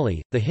 In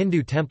Bali, the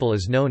Hindu temple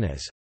is known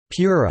as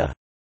Pura,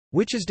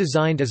 which is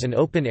designed as an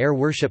open-air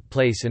worship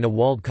place in a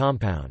walled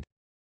compound.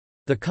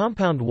 The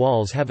compound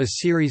walls have a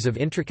series of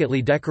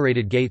intricately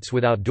decorated gates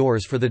without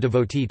doors for the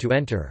devotee to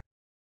enter.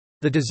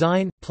 The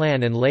design,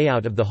 plan and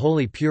layout of the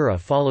holy Pura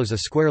follows a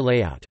square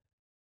layout.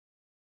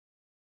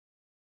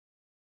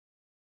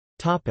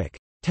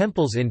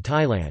 Temples in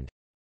Thailand.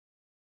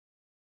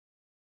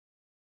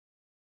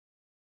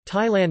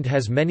 Thailand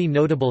has many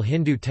notable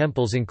Hindu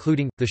temples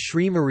including, the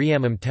Sri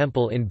Mariamman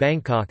Temple in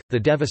Bangkok, the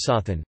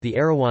Devasathan, the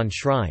Erawan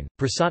Shrine,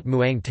 Prasat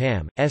Muang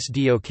Tam,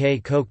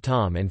 Sdok Kok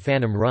Tam and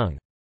Phanam Rung.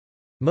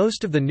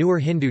 Most of the newer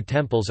Hindu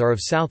temples are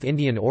of South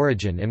Indian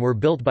origin and were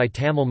built by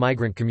Tamil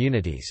migrant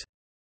communities.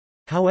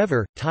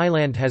 However,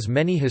 Thailand has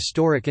many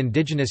historic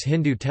indigenous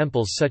Hindu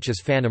temples such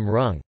as Phanam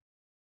Rung.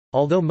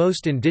 Although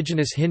most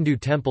indigenous Hindu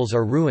temples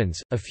are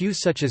ruins, a few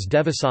such as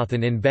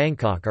Devasathan in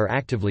Bangkok are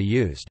actively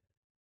used.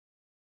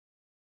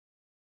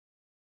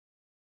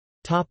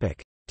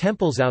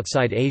 Temples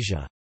outside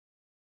Asia.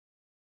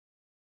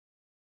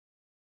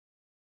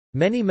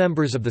 Many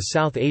members of the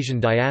South Asian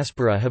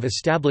diaspora have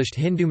established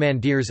Hindu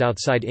mandirs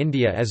outside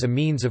India as a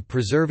means of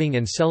preserving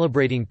and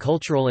celebrating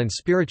cultural and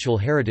spiritual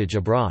heritage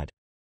abroad.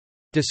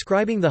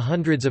 Describing the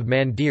hundreds of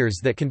mandirs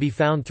that can be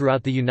found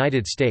throughout the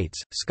United States,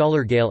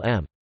 scholar Gail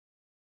M.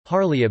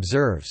 Harley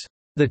observes,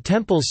 "The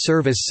temples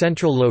serve as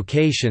central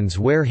locations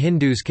where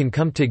Hindus can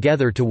come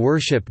together to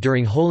worship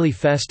during holy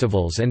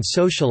festivals and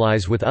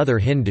socialize with other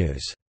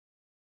Hindus.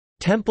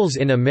 Temples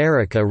in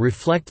America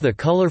reflect the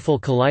colorful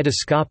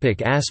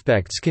kaleidoscopic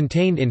aspects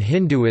contained in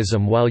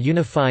Hinduism while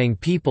unifying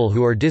people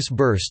who are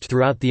dispersed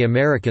throughout the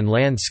American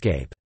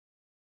landscape."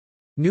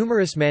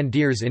 Numerous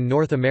mandirs in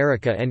North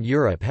America and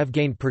Europe have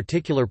gained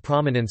particular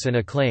prominence and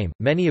acclaim,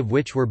 many of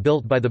which were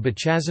built by the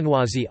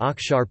Bachazanwasi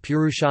Akshar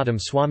Purushottam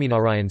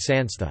Swaminarayan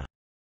Sanstha.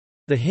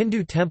 The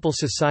Hindu Temple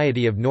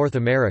Society of North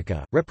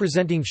America,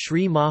 representing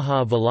Sri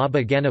Maha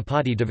Vallabha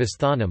Ganapati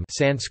Devasthanam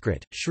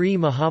Sanskrit, Sri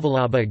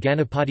Mahavallabha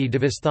Ganapati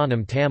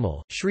Devasthanam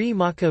Tamil, Sri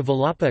Maka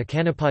Vallapha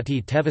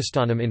Ganapati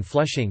Devasthanam in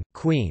Flushing,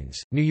 Queens,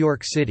 New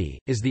York City,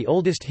 is the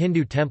oldest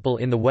Hindu temple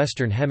in the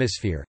Western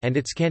Hemisphere, and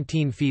its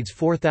canteen feeds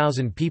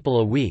 4,000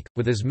 people a week,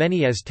 with as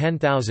many as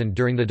 10,000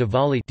 during the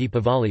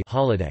Diwali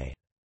holiday.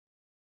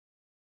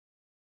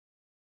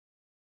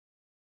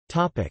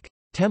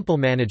 Temple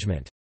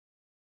management.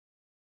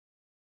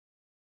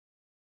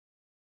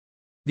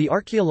 The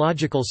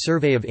Archaeological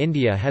Survey of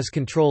India has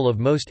control of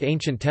most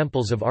ancient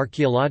temples of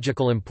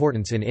archaeological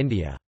importance in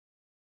India.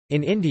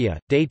 In India,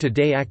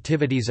 day-to-day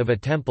activities of a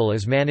temple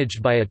is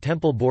managed by a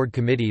temple board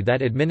committee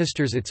that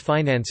administers its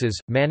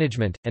finances,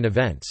 management, and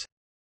events.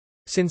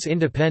 Since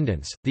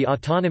independence, the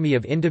autonomy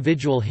of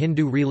individual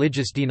Hindu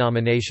religious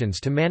denominations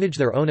to manage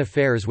their own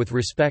affairs with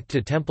respect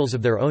to temples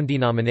of their own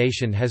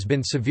denomination has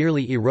been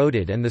severely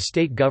eroded, and the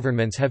state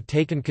governments have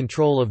taken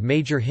control of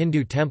major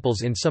Hindu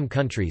temples in some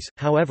countries.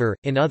 However,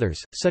 in others,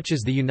 such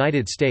as the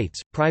United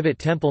States, private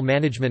temple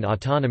management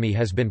autonomy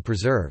has been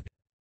preserved.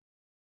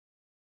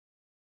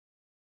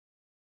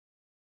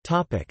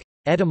 Topic: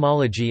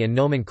 Etymology and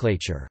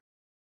nomenclature.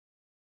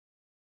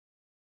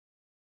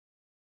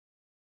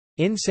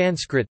 In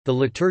Sanskrit, the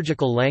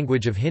liturgical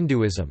language of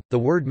Hinduism, the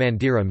word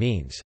mandira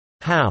means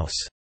house.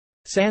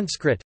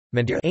 Sanskrit,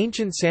 mandir.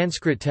 Ancient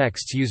Sanskrit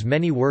texts use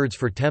many words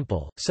for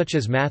temple, such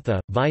as matha,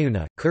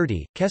 vyuna,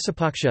 kirti,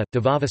 kesapaksha,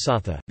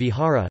 devavasatha,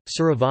 vihara,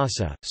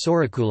 suravasa,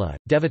 sorakula,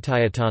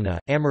 devatayatana,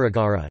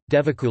 amaragara,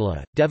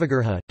 devakula,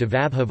 devagurha,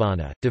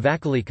 devabhavana,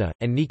 devakalika,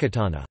 and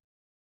nikatana.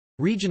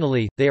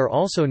 Regionally, they are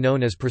also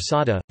known as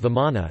Prasada,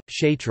 Vimana,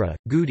 Kshetra,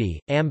 Gudi,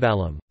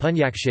 Ambalam,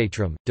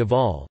 Punyakshetram,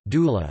 Deval,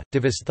 Dula,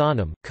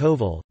 Devasthanam,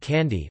 Koval,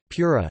 Kandi,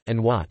 Pura,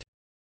 and Wat.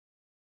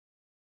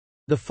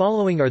 The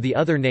following are the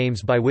other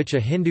names by which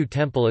a Hindu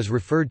temple is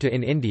referred to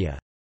in India.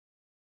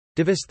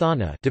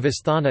 Devasthana,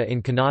 Devasthana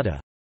in Kannada.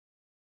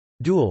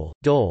 Dul,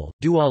 Dole,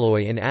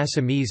 Dualoi in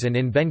Assamese and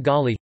in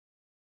Bengali.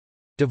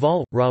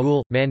 Deval,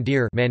 Raul,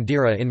 Mandir,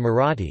 Mandira in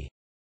Marathi.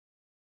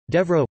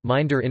 Devro,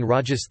 Minder in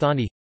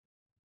Rajasthani.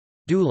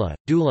 Dula,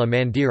 Dula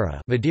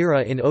Mandira,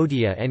 Madira in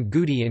Odia and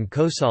Gudi in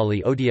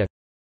Kosali Odia.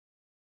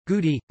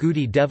 Gudi,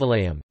 Gudi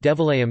Devalayam,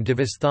 Devalayam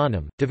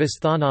Devasthanam,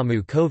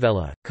 Devasthanamu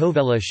Kovela,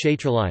 Kovela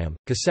Kshetralayam,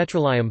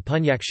 Kshetralayam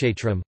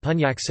Punyakshetram,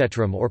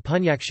 Punyaksetram or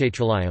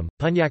Punyakshetralayam,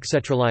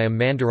 Punyaksetralayam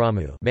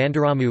Mandiramu,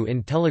 Mandiramu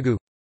in Telugu.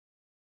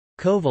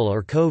 Koval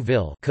or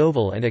Kovil,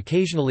 Koval and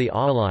occasionally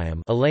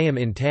Alayam, Alayam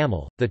in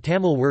Tamil. The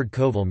Tamil word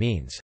Koval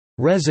means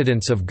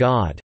residence of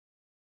God.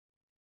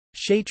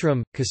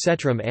 Kshetram,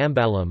 Kshetram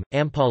Ambalam,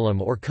 Ampalam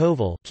or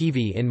Koval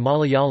Kivi in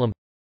Malayalam.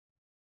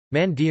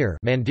 Mandir,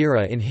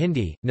 Mandira in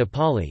Hindi,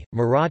 Nepali,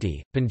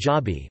 Marathi,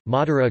 Punjabi,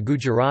 Madura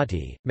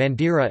Gujarati,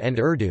 Mandira and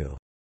Urdu.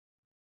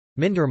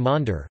 Minder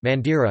Mandir,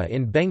 Mandira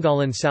in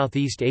Bengal and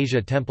Southeast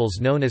Asia. Temples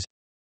known as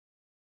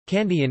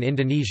Kandi in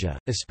Indonesia,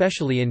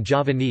 especially in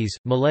Javanese,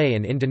 Malay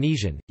and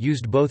Indonesian,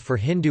 used both for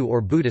Hindu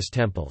or Buddhist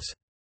temples.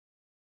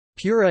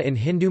 Pura in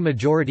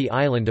Hindu-majority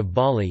island of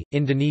Bali,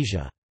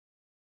 Indonesia.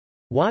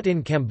 Wat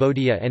in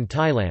Cambodia and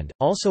Thailand,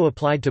 also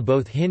applied to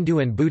both Hindu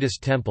and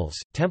Buddhist temples.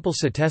 Temple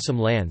Satesam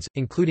lands,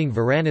 including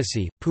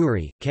Varanasi,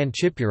 Puri,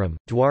 Kanchipuram,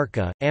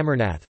 Dwarka,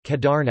 Amarnath,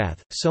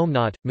 Kedarnath,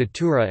 Somnath,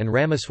 Mathura and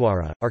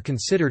Ramaswara, are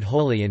considered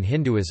holy in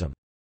Hinduism.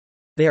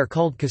 They are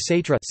called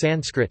Kshetra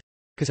Sanskrit.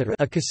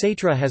 A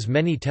Kshetra has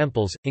many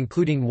temples,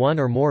 including one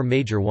or more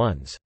major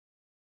ones.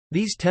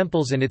 These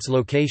temples and its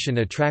location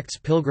attracts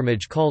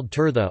pilgrimage called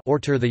Tirtha or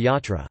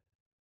Tirthayatra.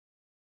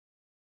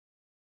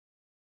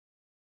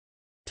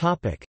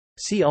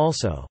 See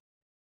also: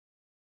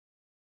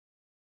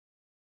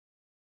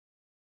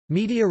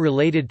 Media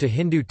related to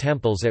Hindu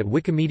temples at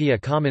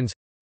Wikimedia Commons.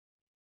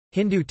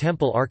 Hindu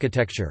temple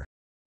architecture.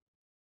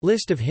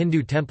 List of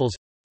Hindu temples.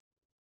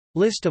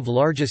 List of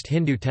largest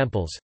Hindu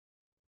temples.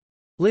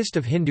 List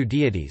of Hindu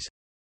deities.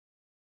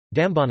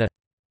 Dambana.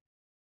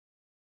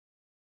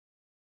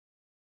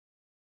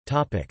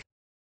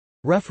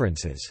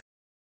 References.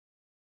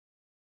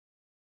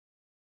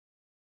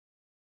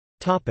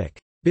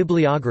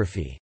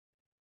 Bibliography.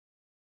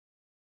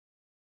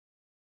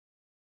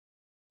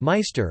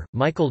 Meister,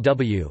 Michael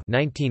W.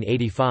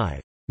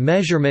 1985.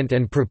 Measurement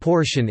and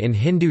Proportion in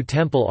Hindu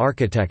Temple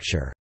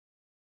Architecture.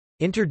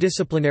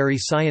 Interdisciplinary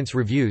Science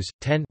Reviews,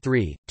 10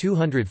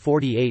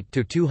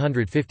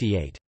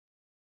 248–258.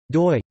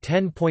 doi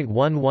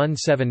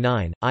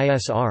 10.1179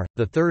 ISR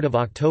 3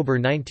 October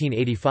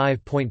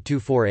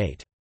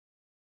 1985.248.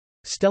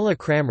 Stella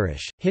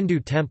Kramrisch, Hindu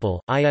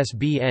Temple,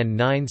 ISBN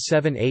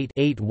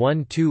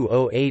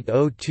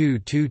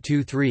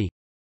 978-8120802223.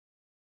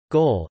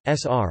 Goel,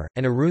 S.R.,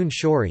 and Arun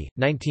Shourie,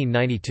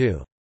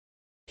 1992.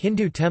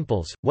 Hindu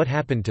Temples, What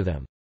Happened to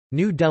Them?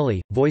 New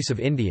Delhi, Voice of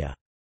India.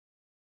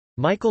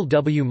 Michael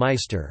W.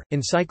 Meister,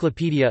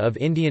 Encyclopedia of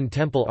Indian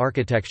Temple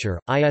Architecture,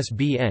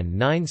 ISBN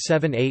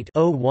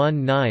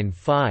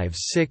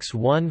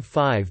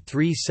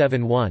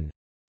 978-0195615371.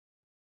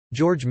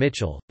 George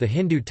Mitchell, The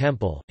Hindu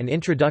Temple, An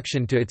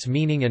Introduction to Its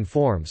Meaning and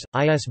Forms,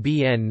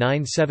 ISBN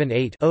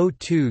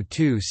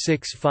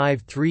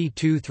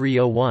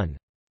 978-0226532301.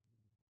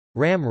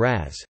 Ram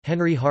Raz,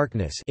 Henry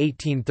Harkness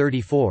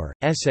 1834,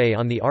 Essay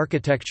on the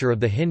Architecture of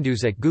the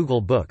Hindus at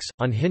Google Books,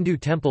 on Hindu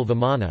Temple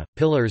Vimana,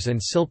 Pillars and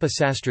Silpa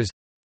Sastras.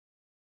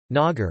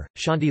 Nagar,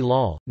 Shanti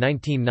Lal,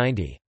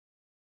 1990.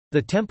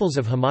 The Temples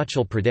of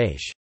Himachal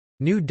Pradesh.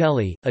 New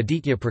Delhi,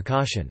 Aditya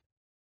Prakashan.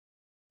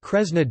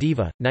 Kresna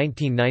Deva,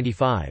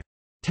 1995.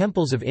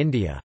 Temples of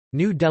India.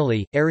 New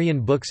Delhi,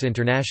 Aryan Books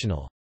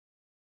International.